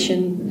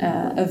information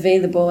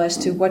available as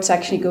to what's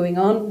actually going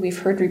on. We've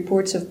heard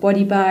reports of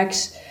body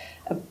bags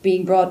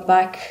being brought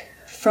back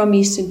from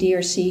eastern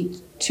DRC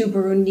to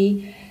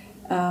Burundi.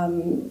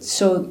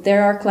 So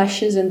there are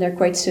clashes and they're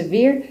quite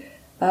severe,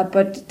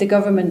 but the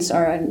governments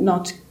are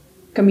not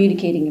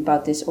communicating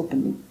about this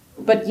openly.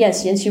 But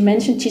yes, as you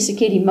mentioned,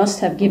 Tshisekedi must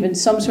have given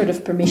some sort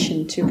of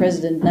permission to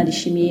President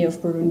Ndayishimiye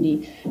of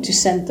Burundi to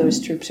send those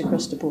troops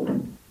across the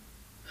border.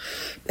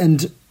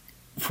 And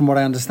from what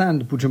I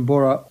understand,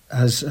 Bujumbura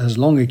has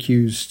long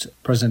accused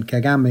President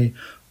Kagame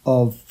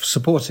of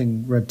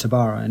supporting Red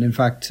Tabara. And in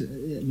fact,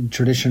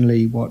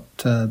 traditionally, what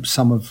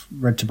some of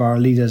Red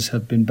Tabara leaders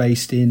have been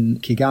based in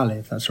Kigali,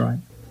 if that's right.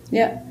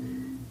 Yeah,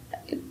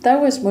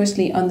 that was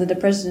mostly under the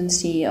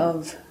presidency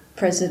of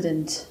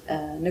President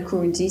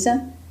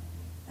Nkurunziza.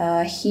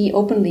 He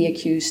openly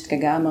accused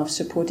Kagame of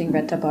supporting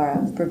Red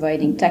Tabara, of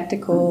providing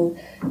tactical,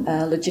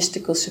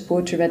 logistical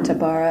support to Red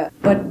Tabara.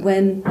 But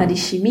when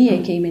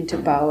Ndayishimiye came into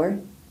power,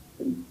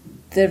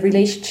 the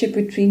relationship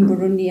between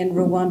Burundi and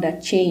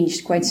Rwanda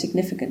changed quite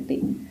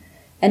significantly.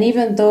 And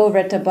even though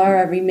Red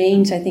Tabara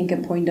remains, I think, a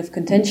point of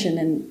contention,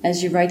 and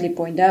as you rightly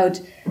point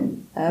out,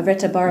 Red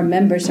Tabara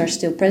members are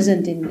still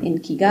present in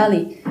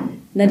Kigali,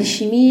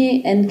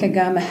 Ndayishimiye and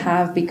Kagame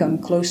have become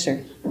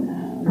closer.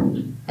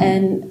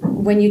 And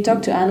when you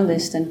talk to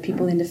analysts and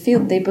people in the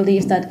field, they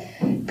believe that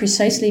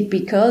precisely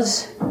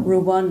because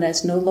Rwanda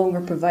is no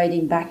longer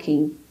providing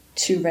backing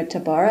to Red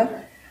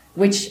Tabara,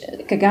 which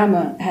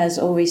Kagame has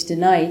always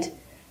denied,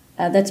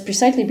 that's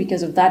precisely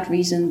because of that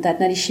reason that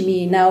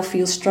Ndayishimiye now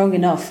feels strong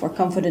enough or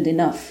confident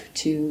enough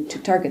to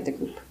target the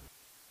group.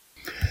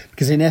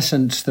 Because in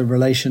essence, the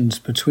relations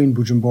between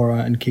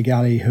Bujumbura and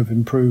Kigali have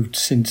improved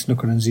since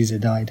Nkurunziza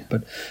died.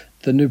 But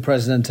the new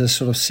president has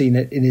sort of seen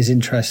it in his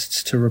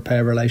interests to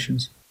repair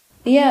relations.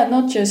 Yeah,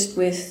 not just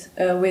with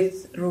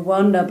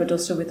Rwanda, but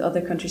also with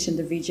other countries in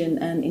the region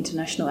and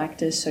international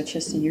actors such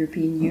as the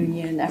European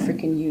Union,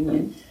 African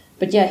Union.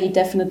 But yeah, he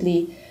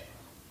definitely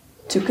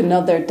took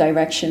another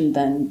direction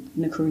than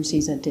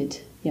Nkurunziza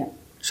did. Yeah.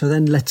 So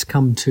then let's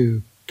come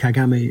to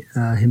Kagame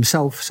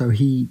himself. So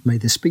he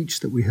made the speech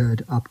that we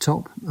heard up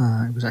top.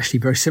 It was actually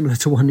very similar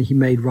to one he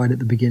made right at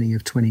the beginning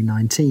of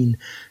 2019,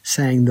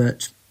 saying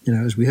that,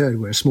 as we heard,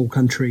 we're a small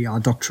country.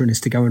 Our doctrine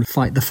is to go and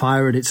fight the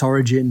fire at its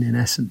origin, in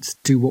essence,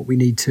 do what we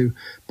need to.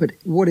 But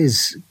what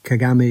is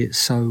Kagame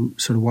so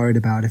sort of worried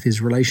about? If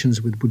his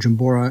relations with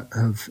Bujumbura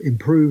have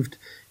improved,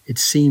 it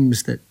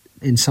seems that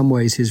in some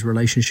ways his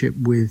relationship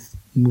with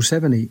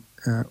Museveni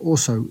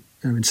also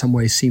in some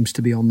ways seems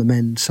to be on the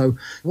mend. So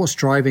what's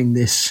driving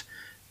this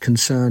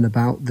concern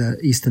about the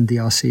Eastern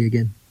DRC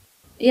again?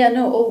 Yeah,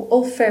 no,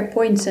 all fair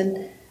points.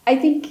 And I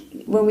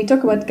think when we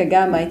talk about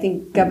Kagame, I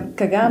think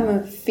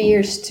Kagame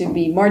fears to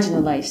be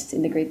marginalized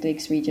in the Great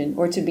Lakes region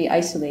or to be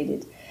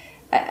isolated.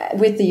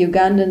 With the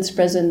Ugandans'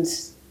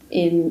 presence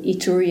in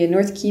Ituri and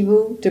North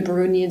Kivu, the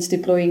Burundians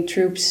deploying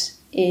troops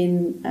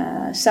in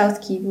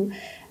South Kivu,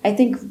 I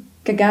think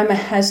Kagame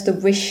has the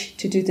wish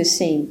to do the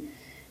same,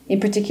 in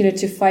particular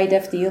to fight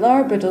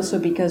FDLR, but also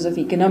because of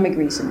economic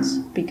reasons.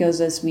 Because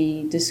as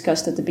we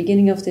discussed at the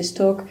beginning of this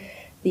talk,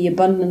 the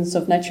abundance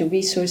of natural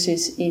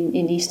resources in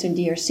Eastern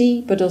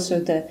DRC, but also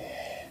the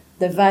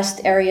vast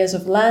areas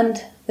of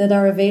land that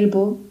are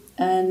available.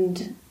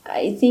 And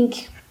I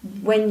think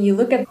when you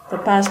look at the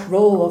past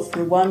role of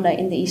Rwanda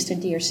in the Eastern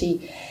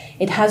DRC,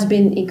 it has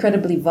been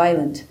incredibly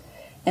violent.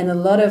 And a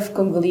lot of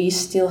Congolese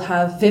still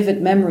have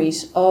vivid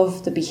memories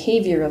of the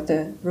behavior of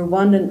the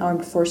Rwandan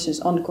armed forces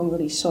on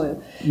Congolese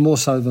soil. More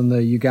so than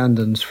the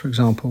Ugandans, for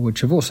example, which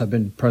have also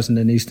been present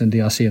in Eastern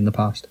DRC in the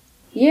past.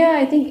 Yeah,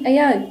 I think,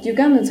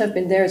 Ugandans have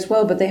been there as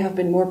well, but they have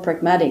been more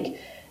pragmatic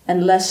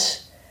and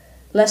less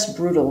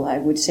brutal, I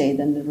would say,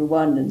 than the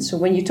Rwandans. So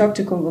when you talk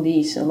to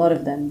Congolese, a lot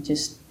of them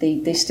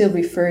they still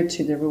refer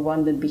to the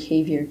Rwandan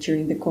behavior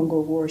during the Congo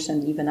Wars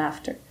and even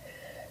after.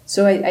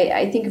 So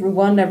I think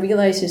Rwanda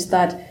realizes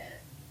that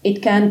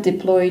it can't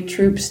deploy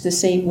troops the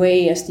same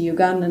way as the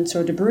Ugandans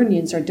or the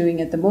Burundians are doing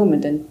at the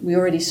moment. And we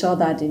already saw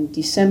that in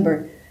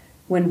December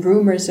when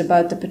rumors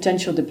about the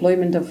potential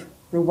deployment of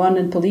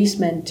Rwandan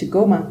policemen to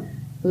Goma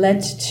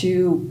led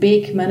to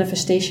big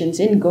manifestations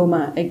in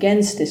Goma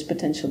against this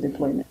potential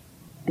deployment.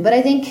 But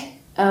I think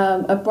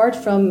apart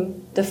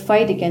from the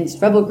fight against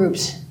rebel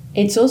groups,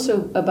 it's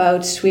also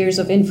about spheres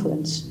of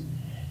influence.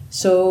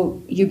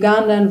 So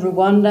Uganda and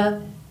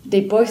Rwanda,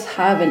 they both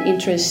have an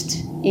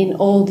interest in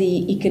all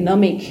the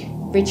economic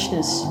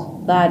richness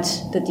that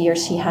the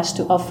DRC has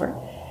to offer.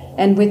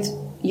 And with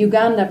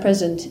Uganda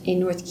present in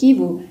North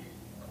Kivu,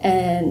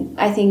 and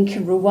I think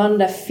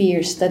Rwanda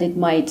fears that it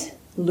might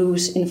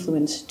lose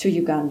influence to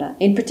Uganda,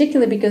 in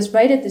particular because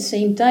right at the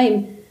same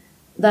time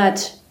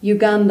that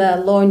Uganda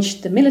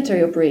launched the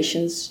military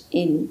operations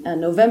in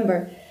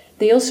November,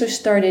 they also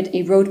started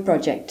a road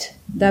project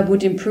that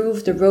would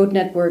improve the road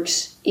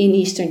networks in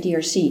Eastern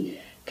DRC,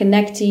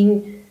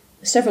 connecting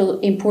several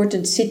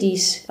important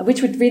cities,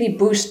 which would really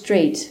boost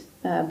trade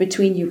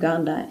between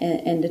Uganda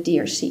and the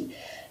DRC.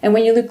 And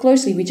when you look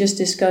closely, we just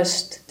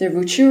discussed the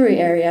Rutshuru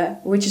area,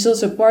 which is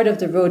also part of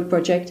the road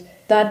project.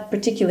 That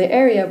particular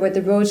area where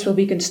the roads will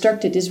be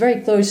constructed is very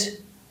close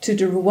to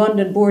the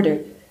Rwandan border.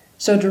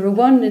 So the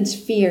Rwandans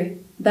fear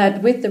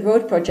that with the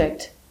road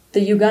project,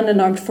 the Ugandan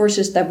armed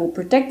forces that will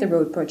protect the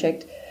road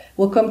project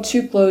will come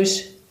too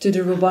close to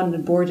the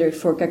Rwandan border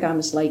for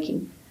Kagame's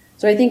liking.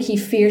 So I think he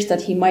fears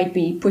that he might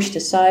be pushed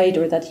aside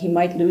or that he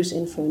might lose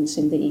influence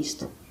in the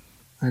east.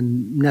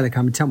 And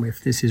Nelleke, tell me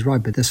if this is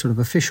right, but the sort of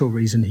official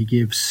reason he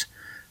gives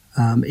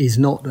is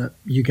not that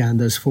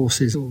Uganda's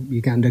forces or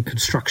Uganda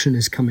construction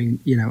is coming,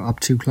 up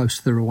too close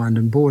to the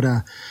Rwandan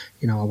border.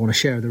 I want to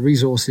share the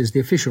resources. The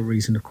official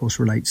reason, of course,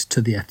 relates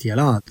to the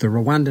FDLR, the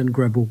Rwandan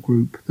rebel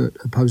group that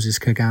opposes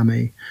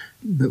Kagame,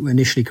 that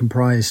initially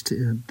comprised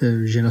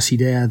the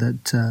genocidaires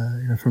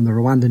that from the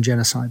Rwandan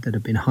genocide that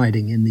have been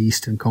hiding in the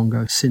eastern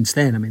Congo since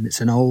then. I mean,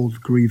 it's an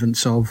old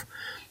grievance of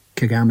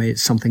Kagame.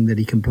 It's something that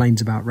he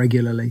complains about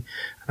regularly.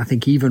 And I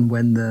think even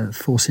when the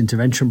Force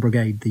Intervention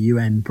Brigade, the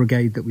UN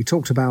brigade that we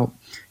talked about,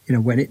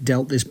 when it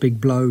dealt this big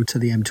blow to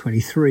the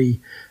M23,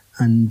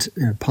 and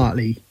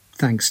partly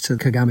thanks to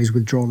Kagame's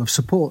withdrawal of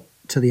support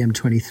to the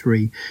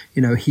M23,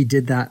 he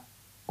did that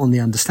on the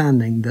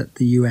understanding that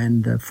the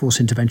UN, the Force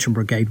Intervention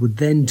Brigade, would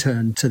then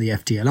turn to the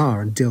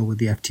FDLR and deal with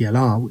the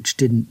FDLR, which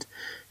didn't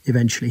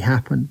eventually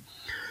happen.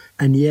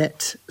 And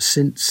yet,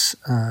 since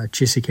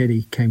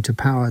Tshisekedi came to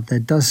power, there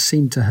does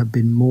seem to have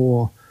been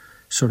more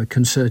sort of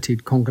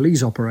concerted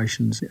Congolese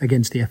operations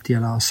against the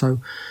FDLR. So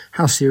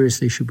how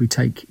seriously should we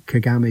take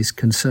Kagame's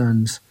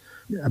concerns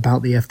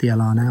about the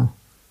FDLR now?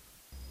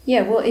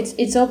 Yeah, well,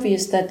 it's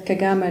obvious that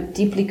Kagame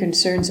deeply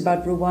concerns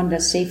about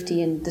Rwanda's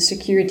safety and the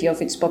security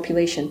of its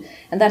population.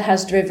 And that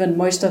has driven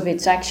most of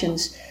its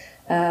actions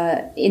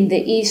in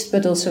the east,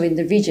 but also in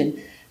the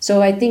region.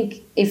 So I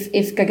think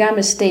if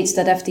Kagame states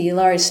that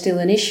FDLR is still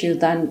an issue,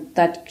 then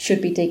that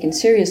should be taken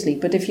seriously.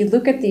 But if you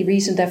look at the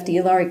recent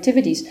FDLR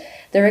activities,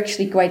 they're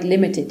actually quite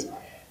limited.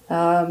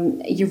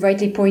 You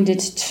rightly pointed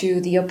to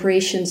the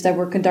operations that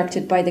were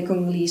conducted by the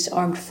Congolese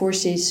armed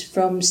forces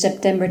from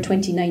September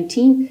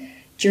 2019,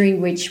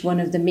 during which one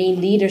of the main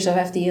leaders of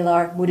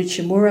FDLR,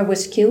 Muruchimura,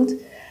 was killed.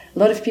 A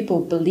lot of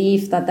people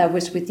believe that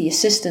was with the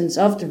assistance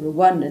of the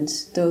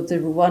Rwandans, though the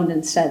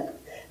Rwandans said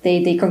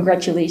they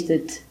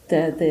congratulated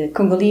the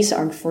Congolese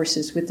armed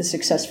forces with the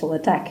successful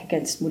attack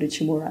against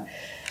Muruchimura.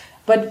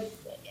 But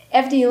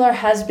FDLR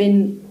has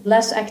been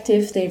less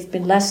active, they've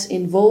been less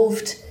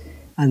involved.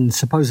 And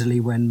supposedly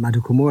when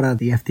Muruchimura,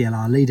 the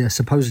FDLR leader,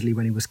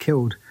 when he was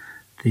killed,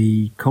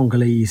 the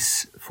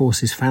Congolese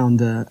forces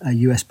found a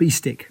USB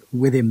stick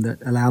with him that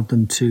allowed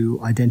them to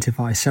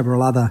identify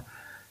several other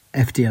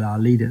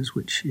FDLR leaders,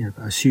 which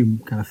I assume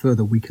kind of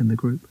further weakened the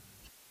group.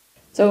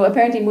 So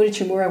apparently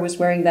Muruchimura was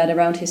wearing that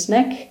around his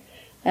neck,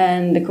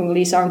 and the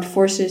Congolese armed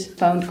forces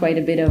found quite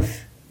a bit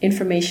of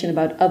information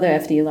about other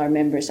FDLR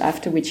members,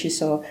 after which you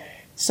saw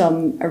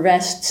some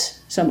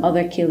arrests, some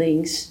other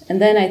killings.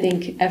 And then I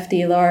think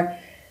FDLR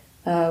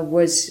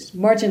was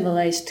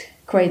marginalized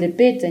quite a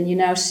bit, and you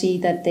now see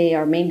that they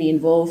are mainly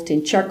involved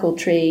in charcoal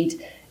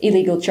trade,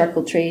 illegal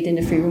charcoal trade in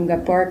the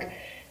Virunga Park.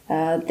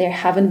 There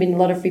haven't been a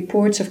lot of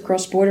reports of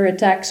cross-border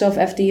attacks of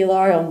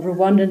FDLR on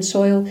Rwandan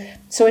soil,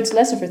 so it's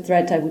less of a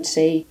threat, I would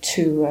say,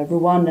 to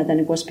Rwanda than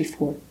it was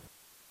before.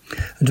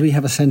 And do we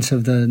have a sense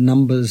of the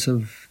numbers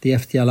of the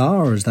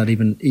FDLR, or is that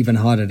even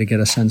harder to get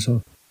a sense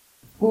of?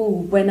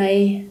 Oh, when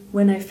I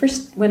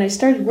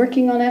started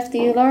working on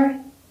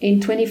FDLR in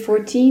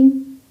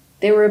 2014,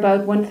 there were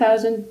about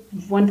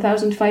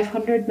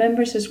 1,500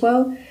 members as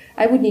well.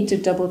 I would need to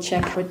double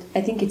check, but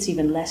I think it's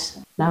even less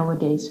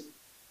nowadays.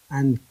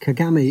 And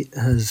Kagame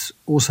has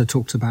also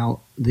talked about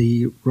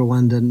the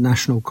Rwandan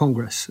National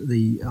Congress,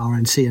 the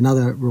RNC,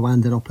 another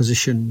Rwandan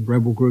opposition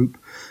rebel group,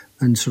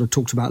 and sort of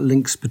talked about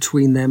links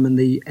between them and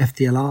the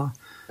FDLR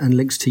and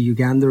links to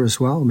Uganda as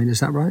well. I mean, is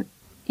that right?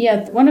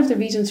 Yeah, one of the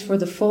reasons for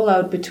the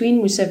fallout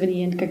between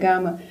Museveni and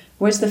Kagame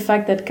was the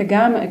fact that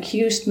Kagame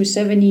accused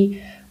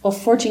Museveni of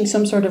forging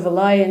some sort of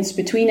alliance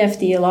between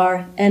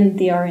FDLR and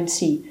the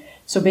RNC.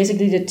 So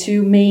basically the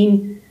two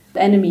main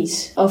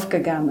enemies of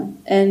Kagame.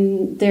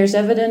 And there's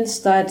evidence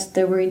that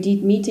there were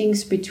indeed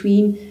meetings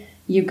between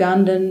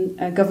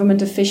Ugandan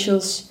government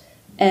officials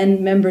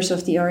and members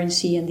of the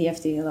RNC and the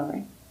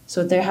FDLR.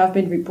 So there have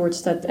been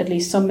reports that at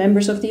least some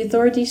members of the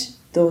authorities,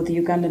 though the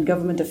Ugandan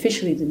government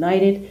officially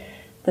denied it,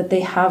 that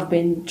they have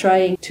been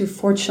trying to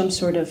forge some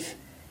sort of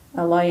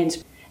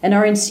alliance. And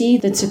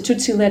RNC, that's a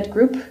Tutsi-led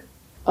group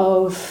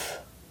of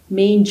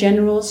main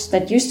generals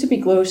that used to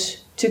be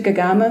close to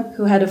Kagame,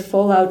 who had a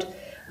fallout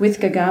with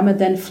Kagame,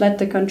 then fled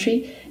the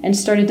country and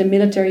started a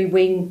military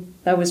wing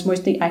that was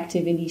mostly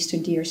active in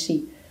eastern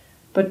DRC.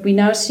 But we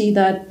now see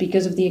that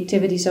because of the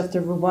activities of the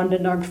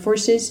Rwandan armed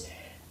forces,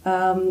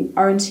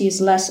 RNC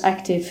is less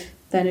active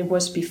than it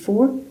was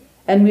before.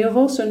 And we have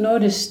also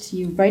noticed,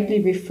 you rightly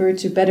referred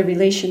to better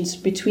relations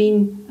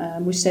between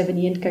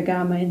Museveni and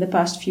Kagame in the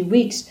past few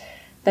weeks,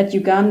 that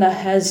Uganda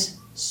has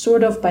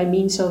sort of by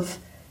means of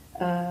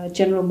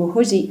General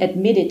Muhoozi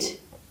admitted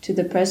to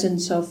the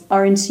presence of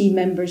RNC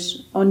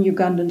members on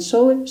Ugandan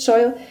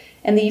soil,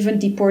 and they even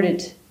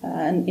deported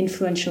an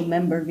influential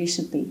member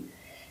recently,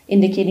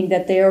 indicating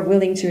that they are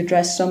willing to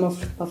address some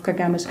of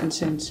Kagame's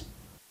concerns.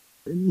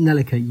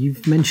 Nelika,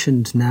 you've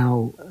mentioned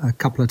now a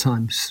couple of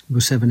times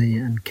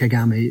Museveni and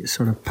Kagame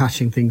sort of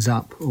patching things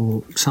up,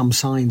 or some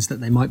signs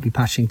that they might be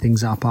patching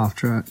things up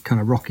after a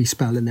kind of rocky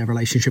spell in their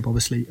relationship.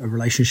 Obviously, a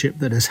relationship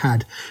that has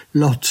had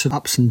lots of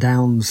ups and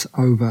downs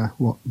over,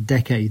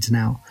 decades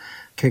now.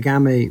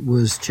 Kagame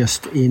was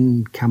just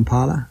in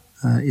Kampala,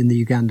 in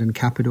the Ugandan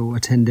capital,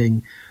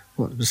 attending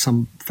What was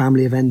some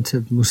family event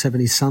of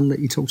Museveni's son that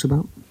you talked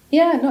about?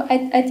 Yeah, no,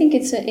 I think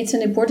it's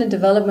an important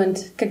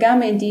development.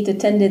 Kagame indeed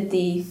attended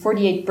the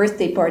 48th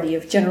birthday party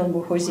of General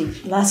Muhoozi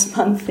last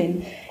month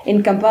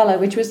in Kampala,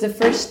 which was the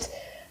first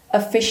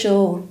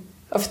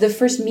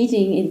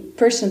meeting in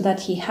person that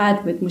he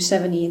had with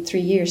Museveni in 3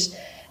 years.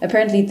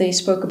 Apparently they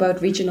spoke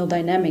about regional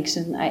dynamics,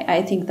 and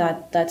I think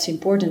that's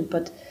important.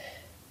 But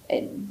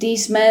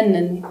these men,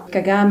 and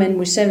Kagame and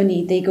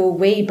Museveni, they go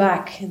way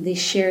back. They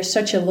share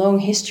such a long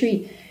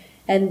history.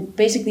 And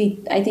basically,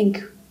 I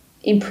think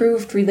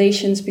improved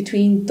relations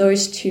between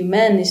those two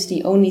men is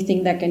the only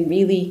thing that can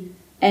really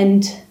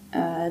end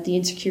the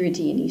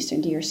insecurity in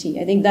Eastern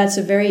DRC. I think that's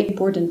a very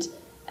important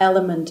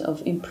element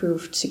of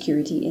improved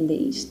security in the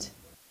East.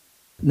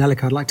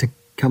 Nelleke, I'd like to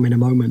come in a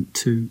moment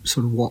to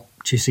sort of what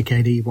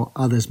Tshisekedi, what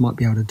others might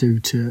be able to do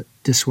to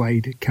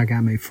dissuade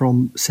Kagame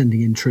from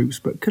sending in troops.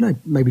 But could I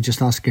maybe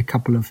just ask a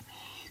couple of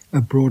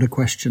broader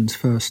questions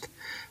first?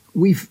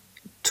 We've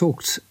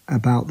talked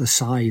about the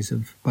size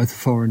of both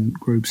foreign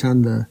groups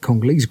and the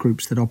Congolese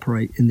groups that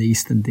operate in the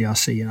Eastern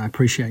DRC, and I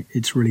appreciate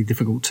it's really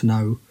difficult to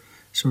know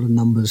sort of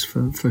numbers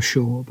for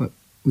sure, but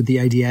with the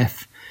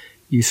ADF,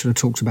 you sort of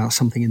talked about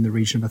something in the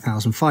region of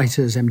 1,000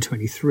 fighters,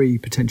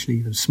 M23 potentially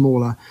even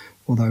smaller,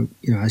 although,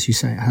 as you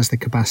say, it has the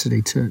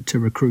capacity to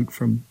recruit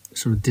from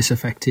sort of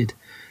disaffected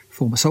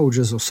former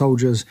soldiers or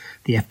soldiers.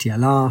 The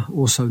FDLR,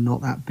 also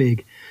not that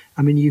big.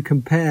 I mean, you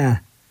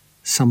compare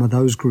some of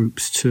those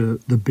groups to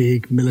the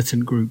big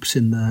militant groups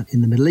in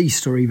the Middle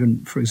East, or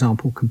even, for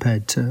example,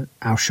 compared to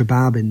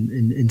Al-Shabaab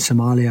in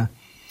Somalia.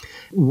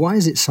 Why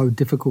is it so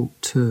difficult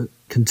to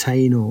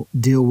contain or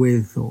deal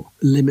with or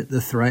limit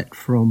the threat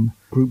from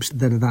groups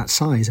that are that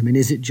size? I mean,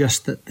 is it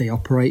just that they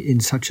operate in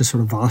such a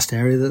sort of vast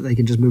area that they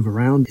can just move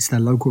around? It's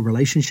their local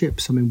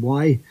relationships. I mean,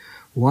 why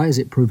has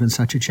it proven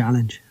such a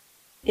challenge?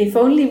 If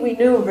only we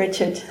knew,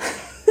 Richard.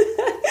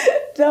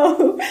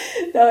 No,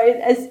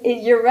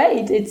 you're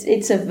right.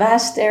 It's a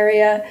vast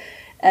area.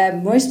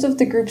 Most of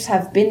the groups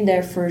have been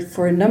there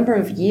for a number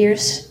of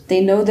years.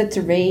 They know the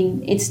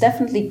terrain. It's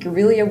definitely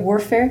guerrilla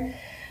warfare.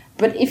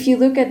 But if you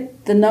look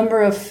at the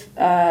number of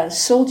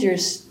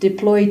soldiers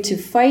deployed to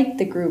fight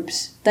the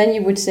groups, then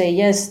you would say,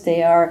 yes,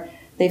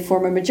 they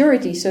form a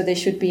majority, so they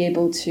should be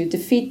able to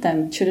defeat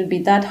them. It shouldn't be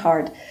that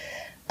hard.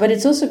 But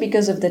it's also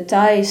because of the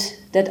ties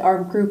that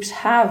armed groups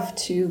have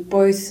to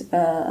both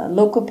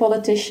local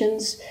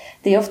politicians.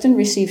 They often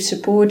receive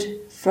support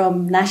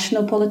from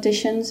national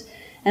politicians.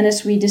 And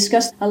as we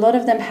discussed, a lot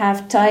of them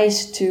have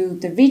ties to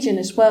the region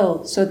as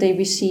well. So they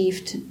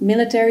received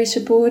military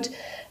support.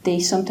 They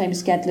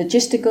sometimes get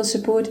logistical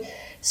support.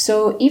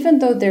 So even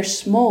though they're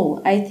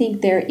small, I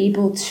think they're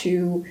able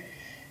to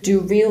do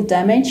real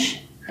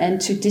damage and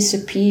to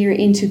disappear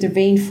into the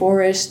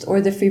rainforest or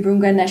the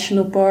Virunga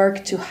National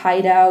Park to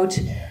hide out.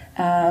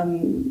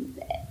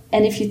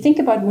 And if you think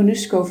about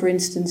MONUSCO, for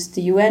instance,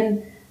 the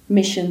UN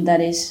mission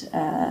that is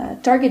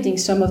targeting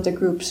some of the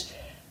groups,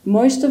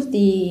 most of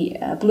the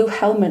blue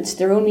helmets,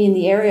 they're only in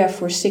the area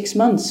for 6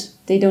 months.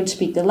 They don't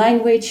speak the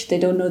language, they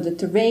don't know the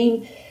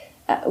terrain,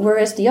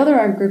 whereas the other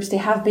armed groups, they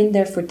have been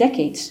there for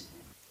decades.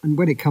 And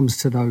when it comes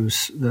to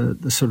those,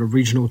 the sort of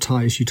regional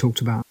ties you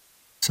talked about,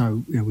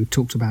 so we've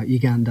talked about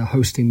Uganda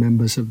hosting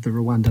members of the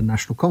Rwandan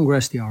National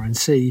Congress, the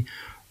RNC,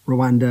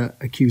 Rwanda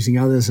accusing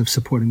others of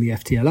supporting the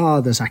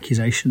FDLR. There's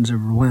accusations of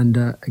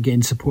Rwanda,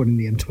 again, supporting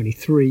the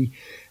M23.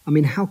 I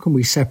mean, how can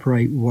we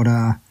separate what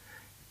are,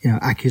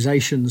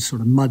 accusations,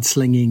 sort of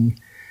mudslinging?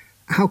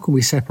 How can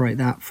we separate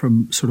that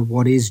from sort of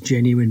what is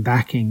genuine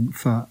backing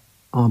for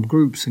armed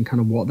groups and kind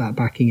of what that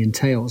backing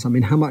entails? I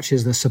mean, how much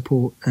is the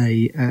support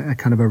a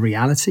kind of a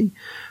reality?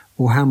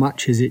 Or how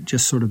much is it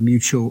just sort of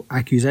mutual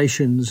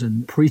accusations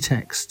and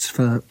pretexts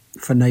for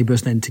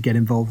neighbours then to get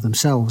involved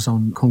themselves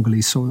on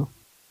Congolese soil?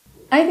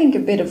 I think a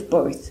bit of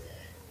both.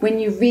 When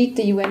you read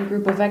the UN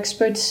group of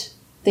experts,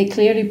 they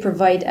clearly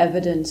provide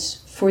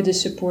evidence for the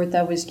support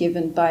that was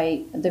given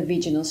by the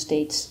regional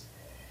states.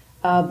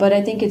 But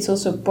I think it's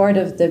also part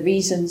of the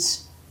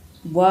reasons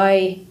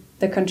why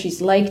the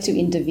countries like to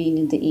intervene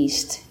in the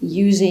East,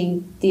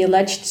 using the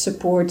alleged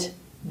support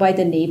by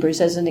the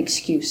neighbours as an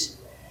excuse.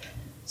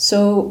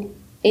 So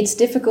it's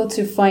difficult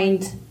to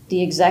find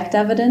the exact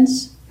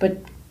evidence, but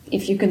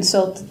if you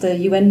consult the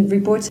UN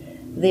reports,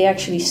 they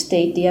actually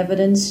state the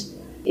evidence.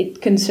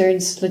 It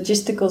concerns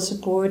logistical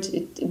support.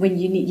 When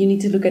you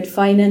need to look at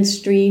finance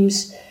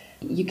streams,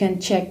 you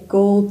can check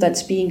gold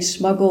that's being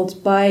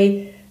smuggled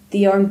by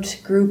the armed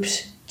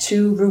groups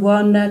to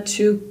Rwanda,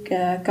 to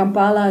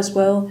Kampala as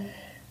well.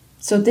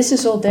 So this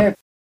is all there.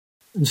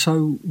 And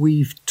so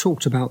we've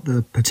talked about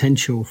the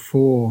potential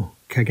for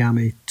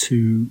Kagame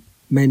to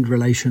mend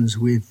relations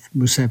with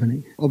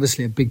Museveni.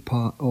 Obviously a big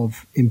part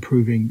of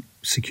improving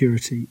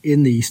security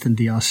in the Eastern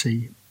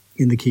DRC,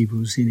 in the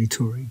Kivus, in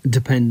Ituri,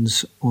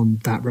 depends on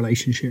that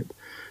relationship.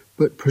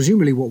 But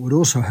presumably what would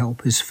also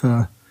help is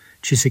for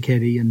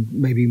Tshisekedi and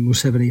maybe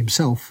Museveni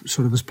himself,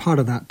 sort of as part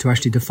of that, to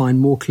actually define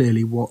more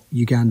clearly what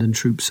Ugandan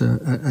troops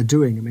are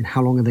doing. I mean,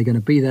 how long are they going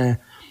to be there?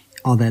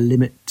 Are there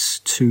limits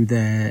to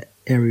their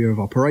area of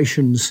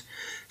operations.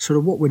 Sort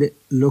of what would it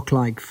look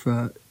like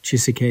for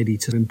Tshisekedi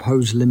to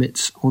impose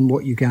limits on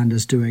what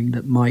Uganda's doing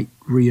that might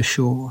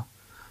reassure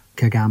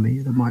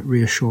Kagame, that might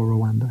reassure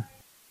Rwanda?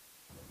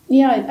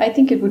 Yeah, I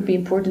think it would be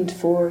important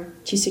for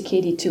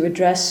Tshisekedi to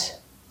address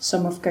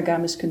some of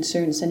Kagame's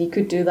concerns, and he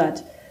could do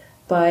that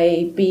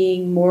by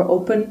being more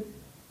open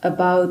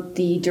about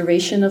the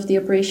duration of the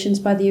operations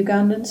by the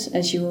Ugandans,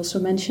 as you also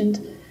mentioned,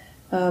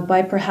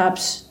 by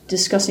perhaps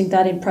discussing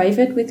that in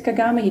private with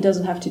Kagame. He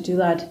doesn't have to do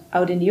that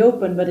out in the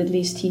open, but at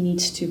least he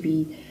needs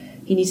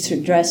to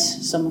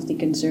address some of the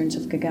concerns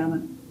of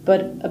Kagame.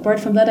 But apart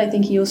from that, I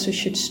think he also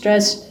should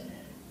stress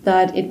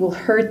that it will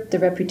hurt the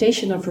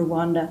reputation of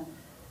Rwanda,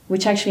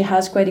 which actually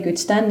has quite a good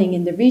standing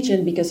in the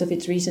region because of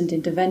its recent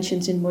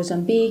interventions in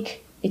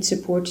Mozambique, its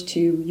support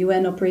to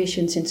UN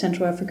operations in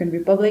Central African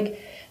Republic,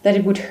 that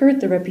it would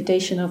hurt the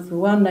reputation of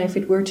Rwanda if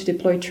it were to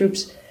deploy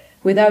troops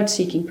without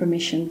seeking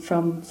permission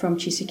from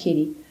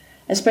Tshisekedi,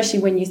 especially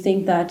when you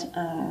think that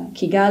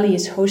Kigali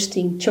is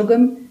hosting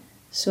CHOGM,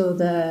 so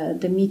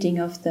the meeting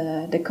of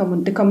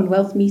the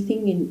Commonwealth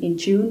meeting in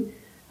June.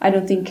 I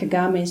don't think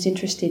Kagame is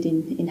interested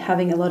in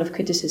having a lot of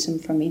criticism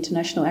from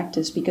international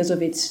actors because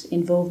of its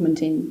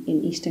involvement in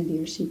Eastern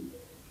DRC.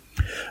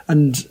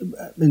 And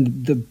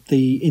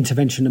the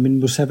intervention, I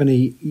mean,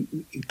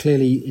 Museveni,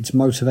 clearly it's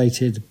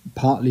motivated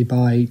partly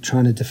by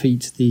trying to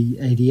defeat the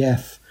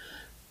ADF,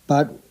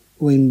 but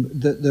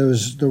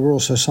there were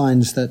also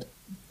signs that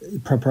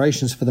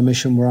preparations for the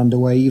mission were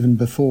underway even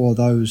before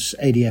those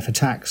ADF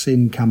attacks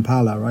in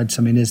Kampala, right?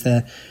 So, I mean,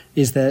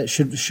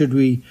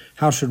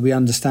 how should we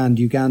understand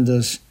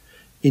Uganda's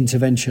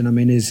intervention? I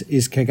mean,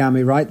 is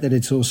Kagame right that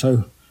it's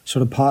also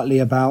sort of partly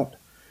about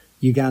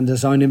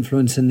Uganda's own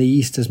influence in the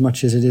east as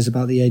much as it is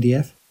about the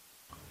ADF?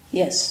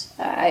 Yes,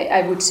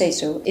 I would say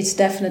so. It's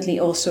definitely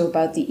also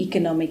about the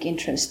economic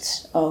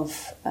interests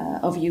of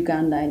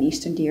Uganda and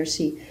Eastern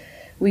DRC.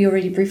 We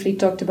already briefly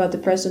talked about the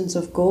presence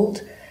of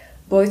gold.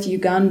 Both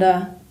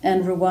Uganda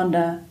and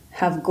Rwanda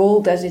have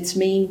gold as its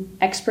main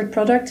export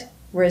product,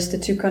 whereas the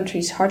two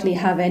countries hardly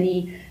have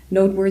any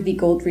noteworthy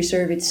gold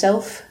reserve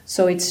itself.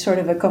 So it's sort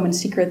of a common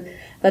secret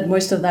that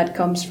most of that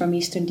comes from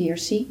Eastern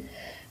DRC.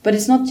 But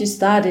it's not just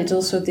that, it's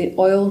also the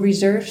oil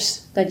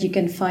reserves that you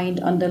can find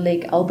under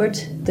Lake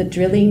Albert. The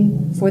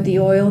drilling for the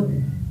oil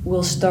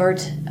will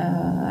start,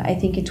 I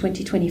think, in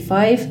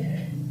 2025.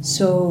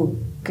 So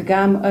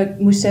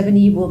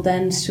Museveni will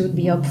then soon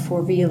be up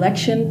for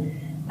re-election.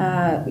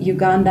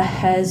 Uganda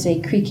has a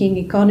creaking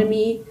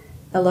economy,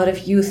 a lot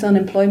of youth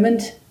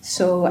unemployment.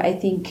 So I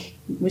think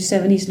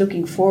Museveni is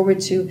looking forward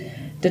to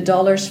the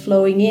dollars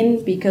flowing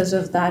in because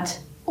of that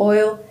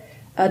oil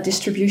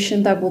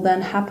distribution that will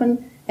then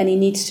happen. And he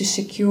needs to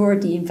secure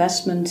the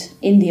investment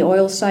in the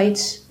oil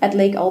sites at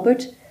Lake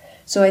Albert.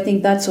 So I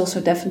think that's also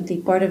definitely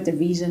part of the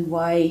reason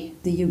why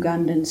the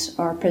Ugandans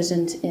are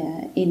present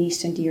in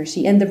Eastern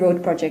DRC and the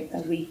road project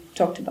that we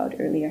talked about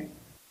earlier.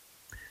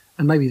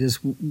 And maybe there's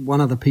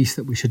one other piece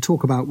that we should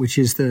talk about, which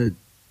is the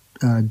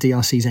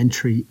DRC's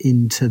entry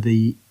into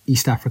the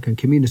East African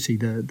community,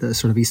 the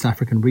sort of East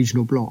African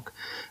regional bloc,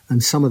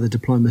 and some of the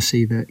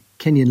diplomacy that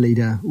Kenyan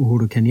leader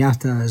Uhuru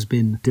Kenyatta has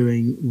been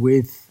doing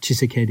with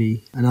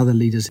Tshisekedi and other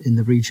leaders in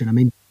the region. I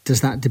mean,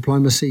 does that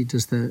diplomacy,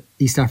 does the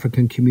East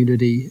African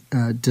community,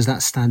 does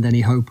that stand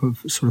any hope of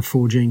sort of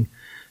forging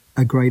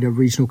a greater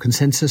regional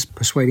consensus,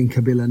 persuading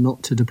Kabila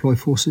not to deploy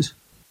forces?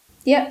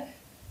 Yeah.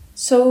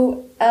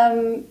 So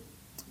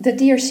the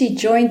DRC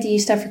joined the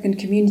East African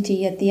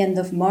community at the end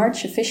of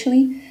March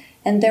officially,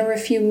 and there were a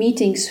few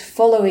meetings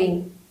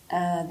following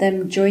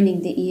them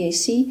joining the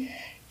EAC,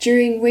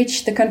 during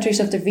which the countries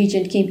of the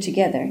region came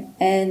together.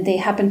 And they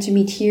happened to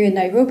meet here in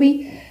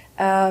Nairobi.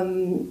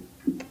 The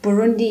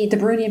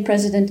Burundian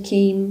president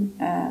came,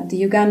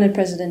 the Ugandan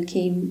president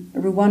came,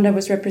 Rwanda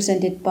was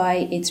represented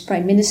by its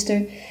prime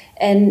minister,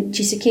 and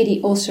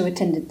Tshisekedi also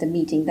attended the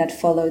meeting that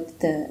followed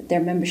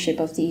their membership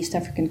of the East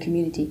African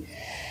community.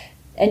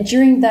 And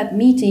during that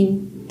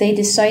meeting, they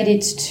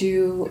decided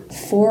to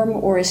form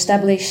or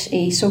establish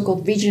a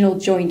so-called regional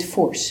joint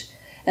force.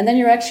 And then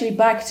you're actually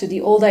back to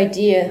the old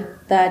idea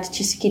that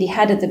Tshisekedi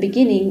had at the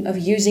beginning of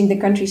using the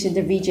countries in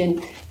the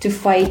region to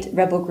fight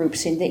rebel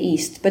groups in the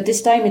east. But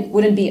this time it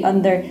wouldn't be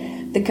under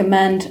the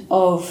command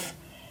of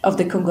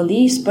the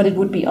Congolese, but it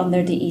would be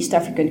under the East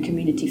African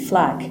Community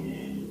flag.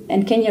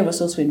 And Kenya was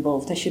also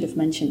involved, I should have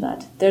mentioned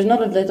that. There's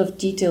not a lot of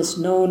details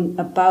known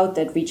about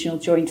that regional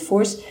joint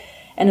force,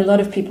 and a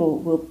lot of people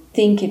will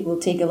think it will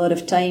take a lot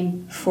of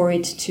time for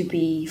it to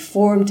be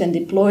formed and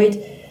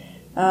deployed.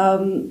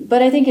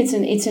 But I think it's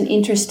an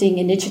interesting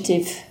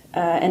initiative,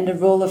 and the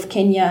role of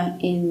Kenya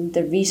in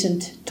the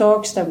recent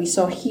talks that we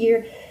saw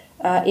here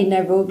in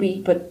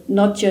Nairobi, but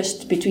not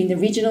just between the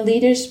regional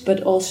leaders,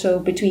 but also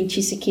between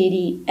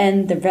Tshisekedi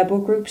and the rebel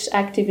groups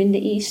active in the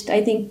east.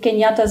 I think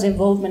Kenyatta's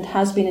involvement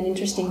has been an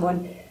interesting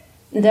one,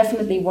 and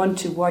definitely one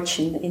to watch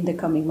in the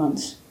coming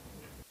months.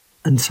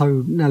 And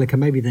so, Nellika,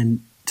 maybe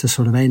then to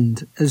sort of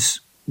end, as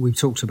we've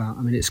talked about,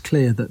 I mean, it's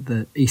clear that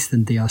the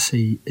Eastern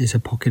DRC is a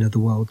pocket of the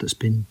world that's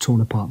been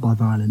torn apart by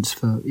violence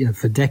for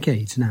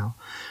decades now.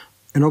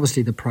 And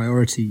obviously the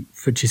priority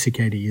for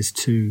Tshisekedi is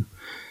to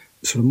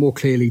sort of more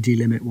clearly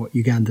delimit what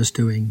Uganda's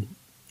doing,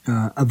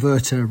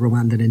 avert a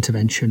Rwandan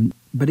intervention.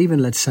 But even,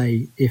 let's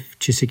say, if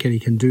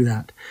Tshisekedi can do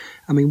that,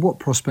 I mean, what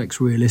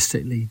prospects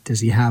realistically does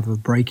he have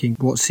of breaking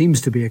what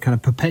seems to be a kind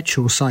of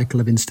perpetual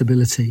cycle of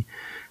instability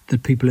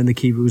that people in the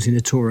Kivus in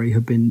Ituri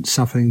have been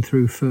suffering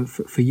through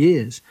for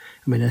years?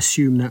 I mean,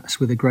 assume that's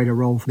with a greater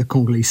role for the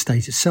Congolese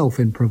state itself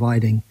in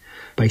providing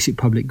basic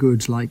public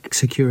goods like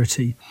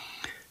security,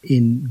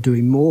 in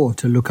doing more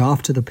to look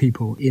after the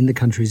people in the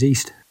country's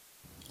east.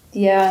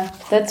 Yeah,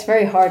 that's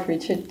very hard,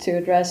 Richard, to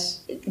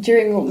address.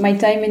 During my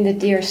time in the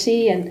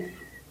DRC and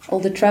all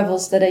the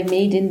travels that I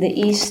made in the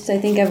east, I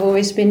think I've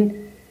always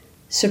been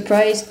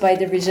surprised by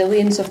the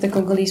resilience of the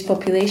Congolese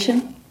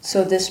population.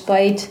 So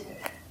despite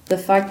the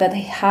fact that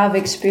they have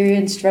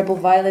experienced rebel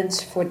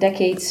violence for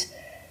decades,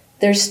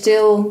 they're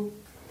still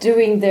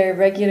doing their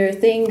regular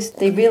things.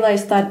 They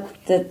realize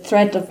that the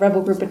threat of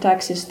rebel group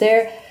attacks is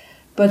there,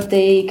 but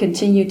they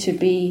continue to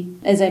be,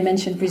 as I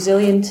mentioned,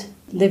 resilient,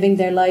 living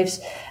their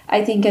lives.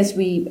 I think as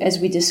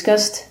we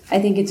discussed, I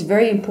think it's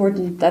very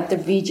important that the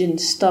region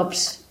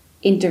stops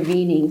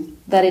intervening,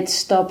 that it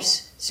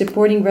stops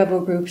supporting rebel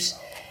groups,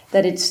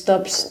 that it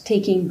stops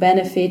taking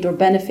benefit or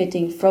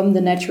benefiting from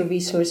the natural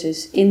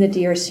resources in the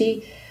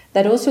DRC,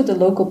 that also the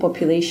local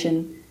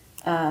population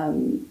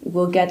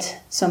will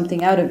get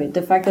something out of it.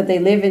 The fact that they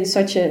live in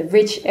such a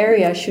rich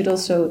area should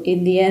also,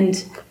 in the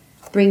end,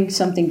 bring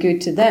something good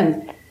to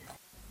them.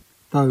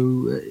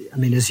 Though, I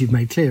mean, as you've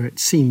made clear, it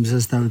seems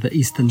as though the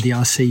Eastern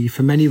DRC,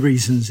 for many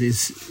reasons,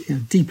 is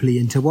deeply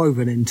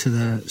interwoven into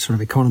the sort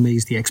of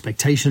economies, the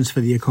expectations for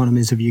the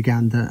economies of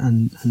Uganda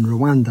and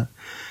Rwanda.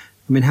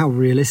 I mean, how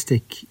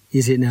realistic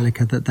is it,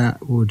 Nelika,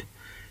 that would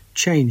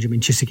change? I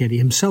mean, Tshisekedi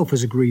himself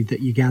has agreed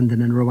that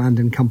Ugandan and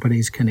Rwandan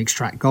companies can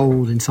extract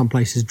gold, in some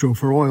places drill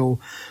for oil.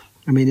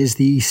 I mean, is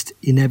the East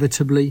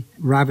inevitably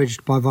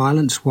ravaged by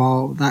violence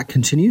while that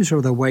continues, or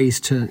are there ways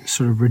to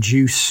sort of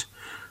reduce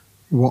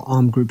what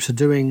armed groups are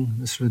doing,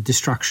 the sort of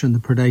destruction, the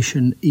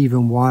predation,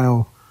 even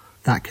while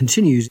that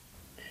continues?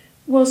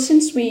 Well,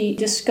 since we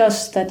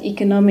discussed that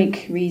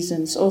economic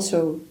reasons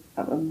also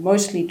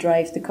mostly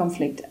drive the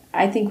conflict,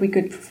 I think we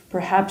could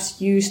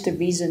perhaps use the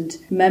recent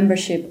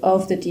membership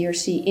of the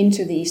DRC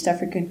into the East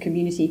African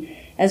community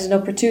as an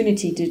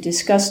opportunity to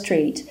discuss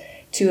trade,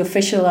 to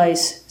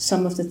officialize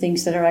some of the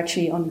things that are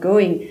actually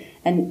ongoing,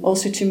 and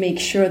also to make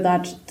sure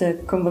that the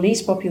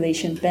Congolese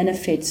population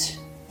benefits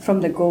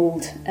from the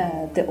gold,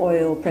 the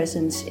oil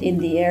presence in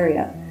the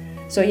area.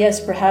 So yes,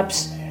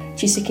 perhaps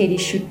Tshisekedi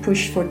should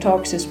push for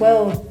talks as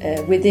well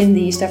within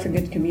the East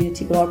African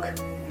Community bloc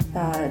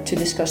to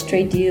discuss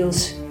trade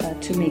deals,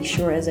 to make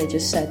sure, as I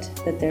just said,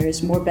 that there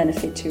is more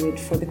benefit to it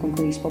for the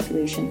Congolese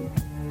population.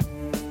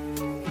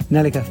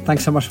 Nelika,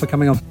 thanks so much for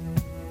coming on.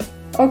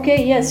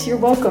 Okay, yes, you're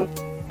welcome.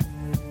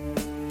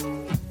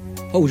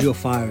 Hold Your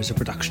Fire is a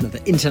production of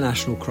the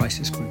International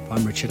Crisis Group.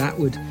 I'm Richard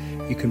Atwood.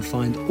 You can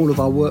find all of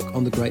our work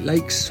on the Great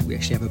Lakes. We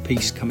actually have a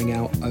piece coming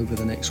out over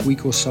the next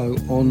week or so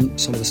on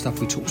some of the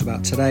stuff we talked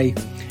about today.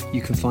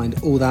 You can find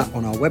all that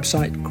on our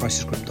website,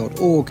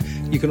 crisisgroup.org.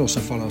 You can also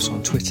follow us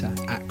on Twitter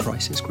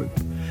 @crisisgroup.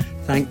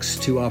 Thanks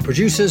to our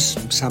producers,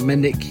 Sam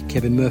Mendick,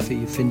 Kevin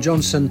Murphy, Finn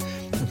Johnson,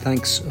 and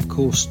thanks, of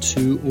course,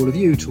 to all of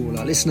you, to all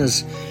our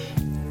listeners.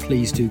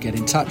 Please do get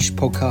in touch,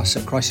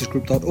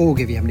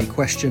 podcasts@crisisgroup.org if you have any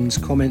questions,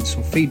 comments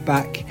or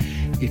feedback.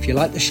 If you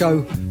like the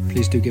show,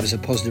 please do give us a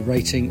positive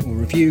rating or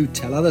review.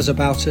 Tell others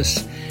about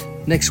us.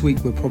 Next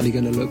week, we're probably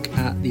going to look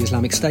at the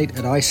Islamic State,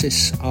 at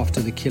ISIS,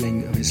 after the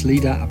killing of its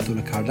leader,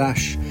 Abdullah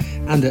Kardash,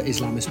 and at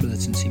Islamist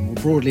militancy more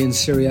broadly in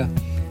Syria.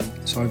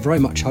 So I very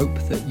much hope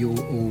that you'll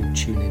all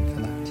tune in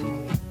for that.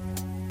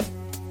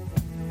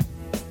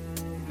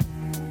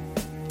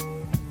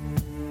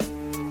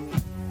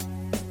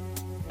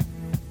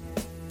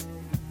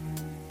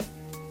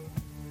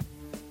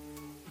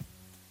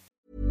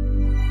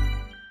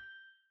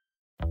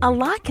 A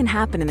lot can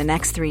happen in the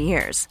next 3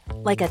 years.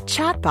 Like a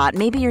chatbot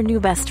may be your new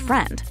best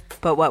friend.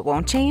 But what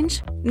won't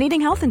change?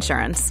 Needing health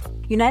insurance.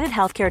 United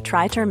Healthcare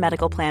Tri-Term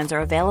Medical Plans are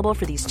available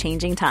for these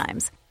changing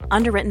times.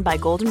 Underwritten by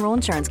Golden Rule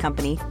Insurance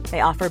Company,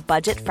 they offer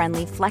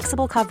budget-friendly,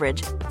 flexible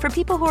coverage for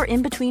people who are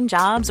in between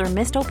jobs or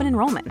missed open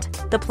enrollment.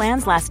 The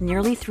plans last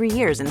nearly 3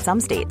 years in some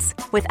states,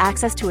 with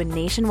access to a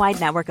nationwide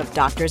network of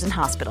doctors and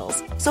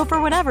hospitals. So for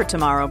whatever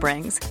tomorrow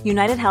brings,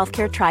 United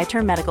Healthcare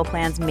Tri-Term Medical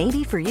Plans may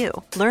be for you.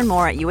 Learn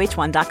more at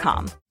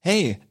UH1.com.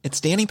 Hey,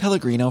 it's Danny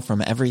Pellegrino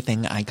from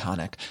Everything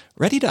Iconic.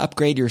 Ready to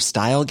upgrade your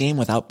style game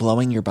without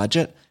blowing your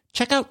budget?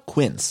 Check out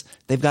Quince.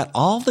 They've got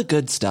all the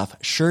good stuff,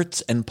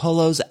 shirts and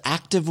polos,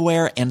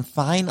 activewear, and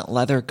fine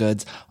leather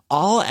goods,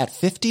 all at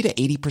 50 to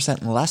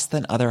 80% less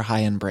than other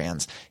high-end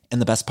brands. And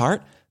the best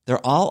part?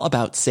 They're all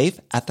about safe,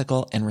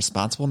 ethical, and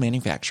responsible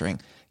manufacturing.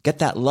 Get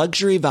that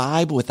luxury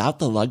vibe without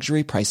the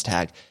luxury price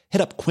tag.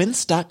 Hit up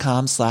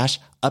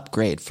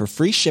quince.com/upgrade for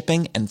free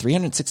shipping and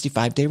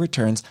 365-day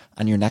returns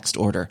on your next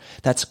order.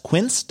 That's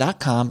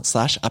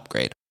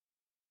quince.com/upgrade.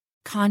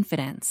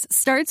 Confidence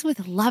starts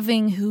with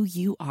loving who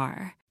you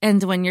are.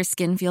 And when your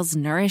skin feels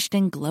nourished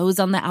and glows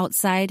on the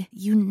outside,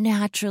 you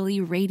naturally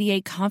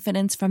radiate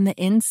confidence from the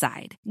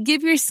inside.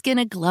 Give your skin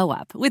a glow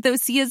up with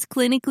Osea's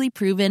clinically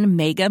proven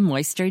Mega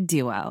Moisture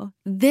Duo.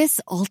 This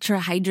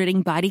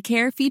ultra-hydrating body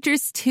care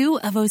features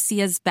 2 of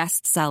Osea's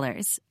best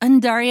sellers,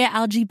 Undaria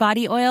Algae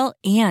Body Oil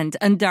and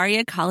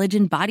Undaria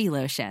Collagen Body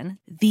Lotion.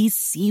 These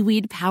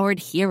seaweed-powered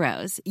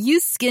heroes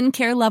use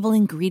skincare-level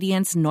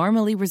ingredients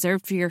normally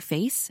reserved for your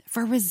face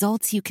for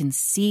results you can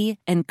see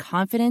and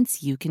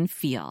confidence you can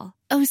feel.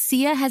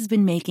 Osea has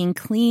been making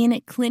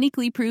clean,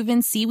 clinically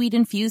proven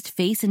seaweed-infused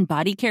face and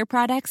body care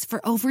products for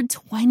over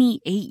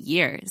 28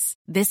 years.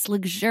 This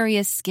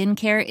luxurious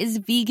skincare is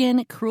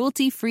vegan,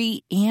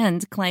 cruelty-free,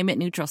 and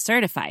climate-neutral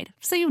certified,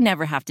 so you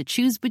never have to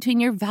choose between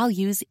your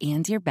values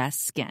and your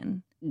best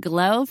skin.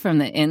 Glow from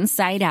the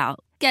inside out.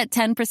 Get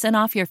 10%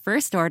 off your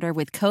first order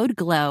with code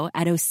GLOW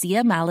at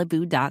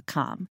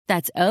OseaMalibu.com.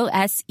 That's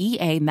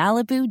OSEA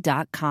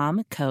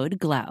Malibu.com, code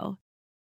GLOW.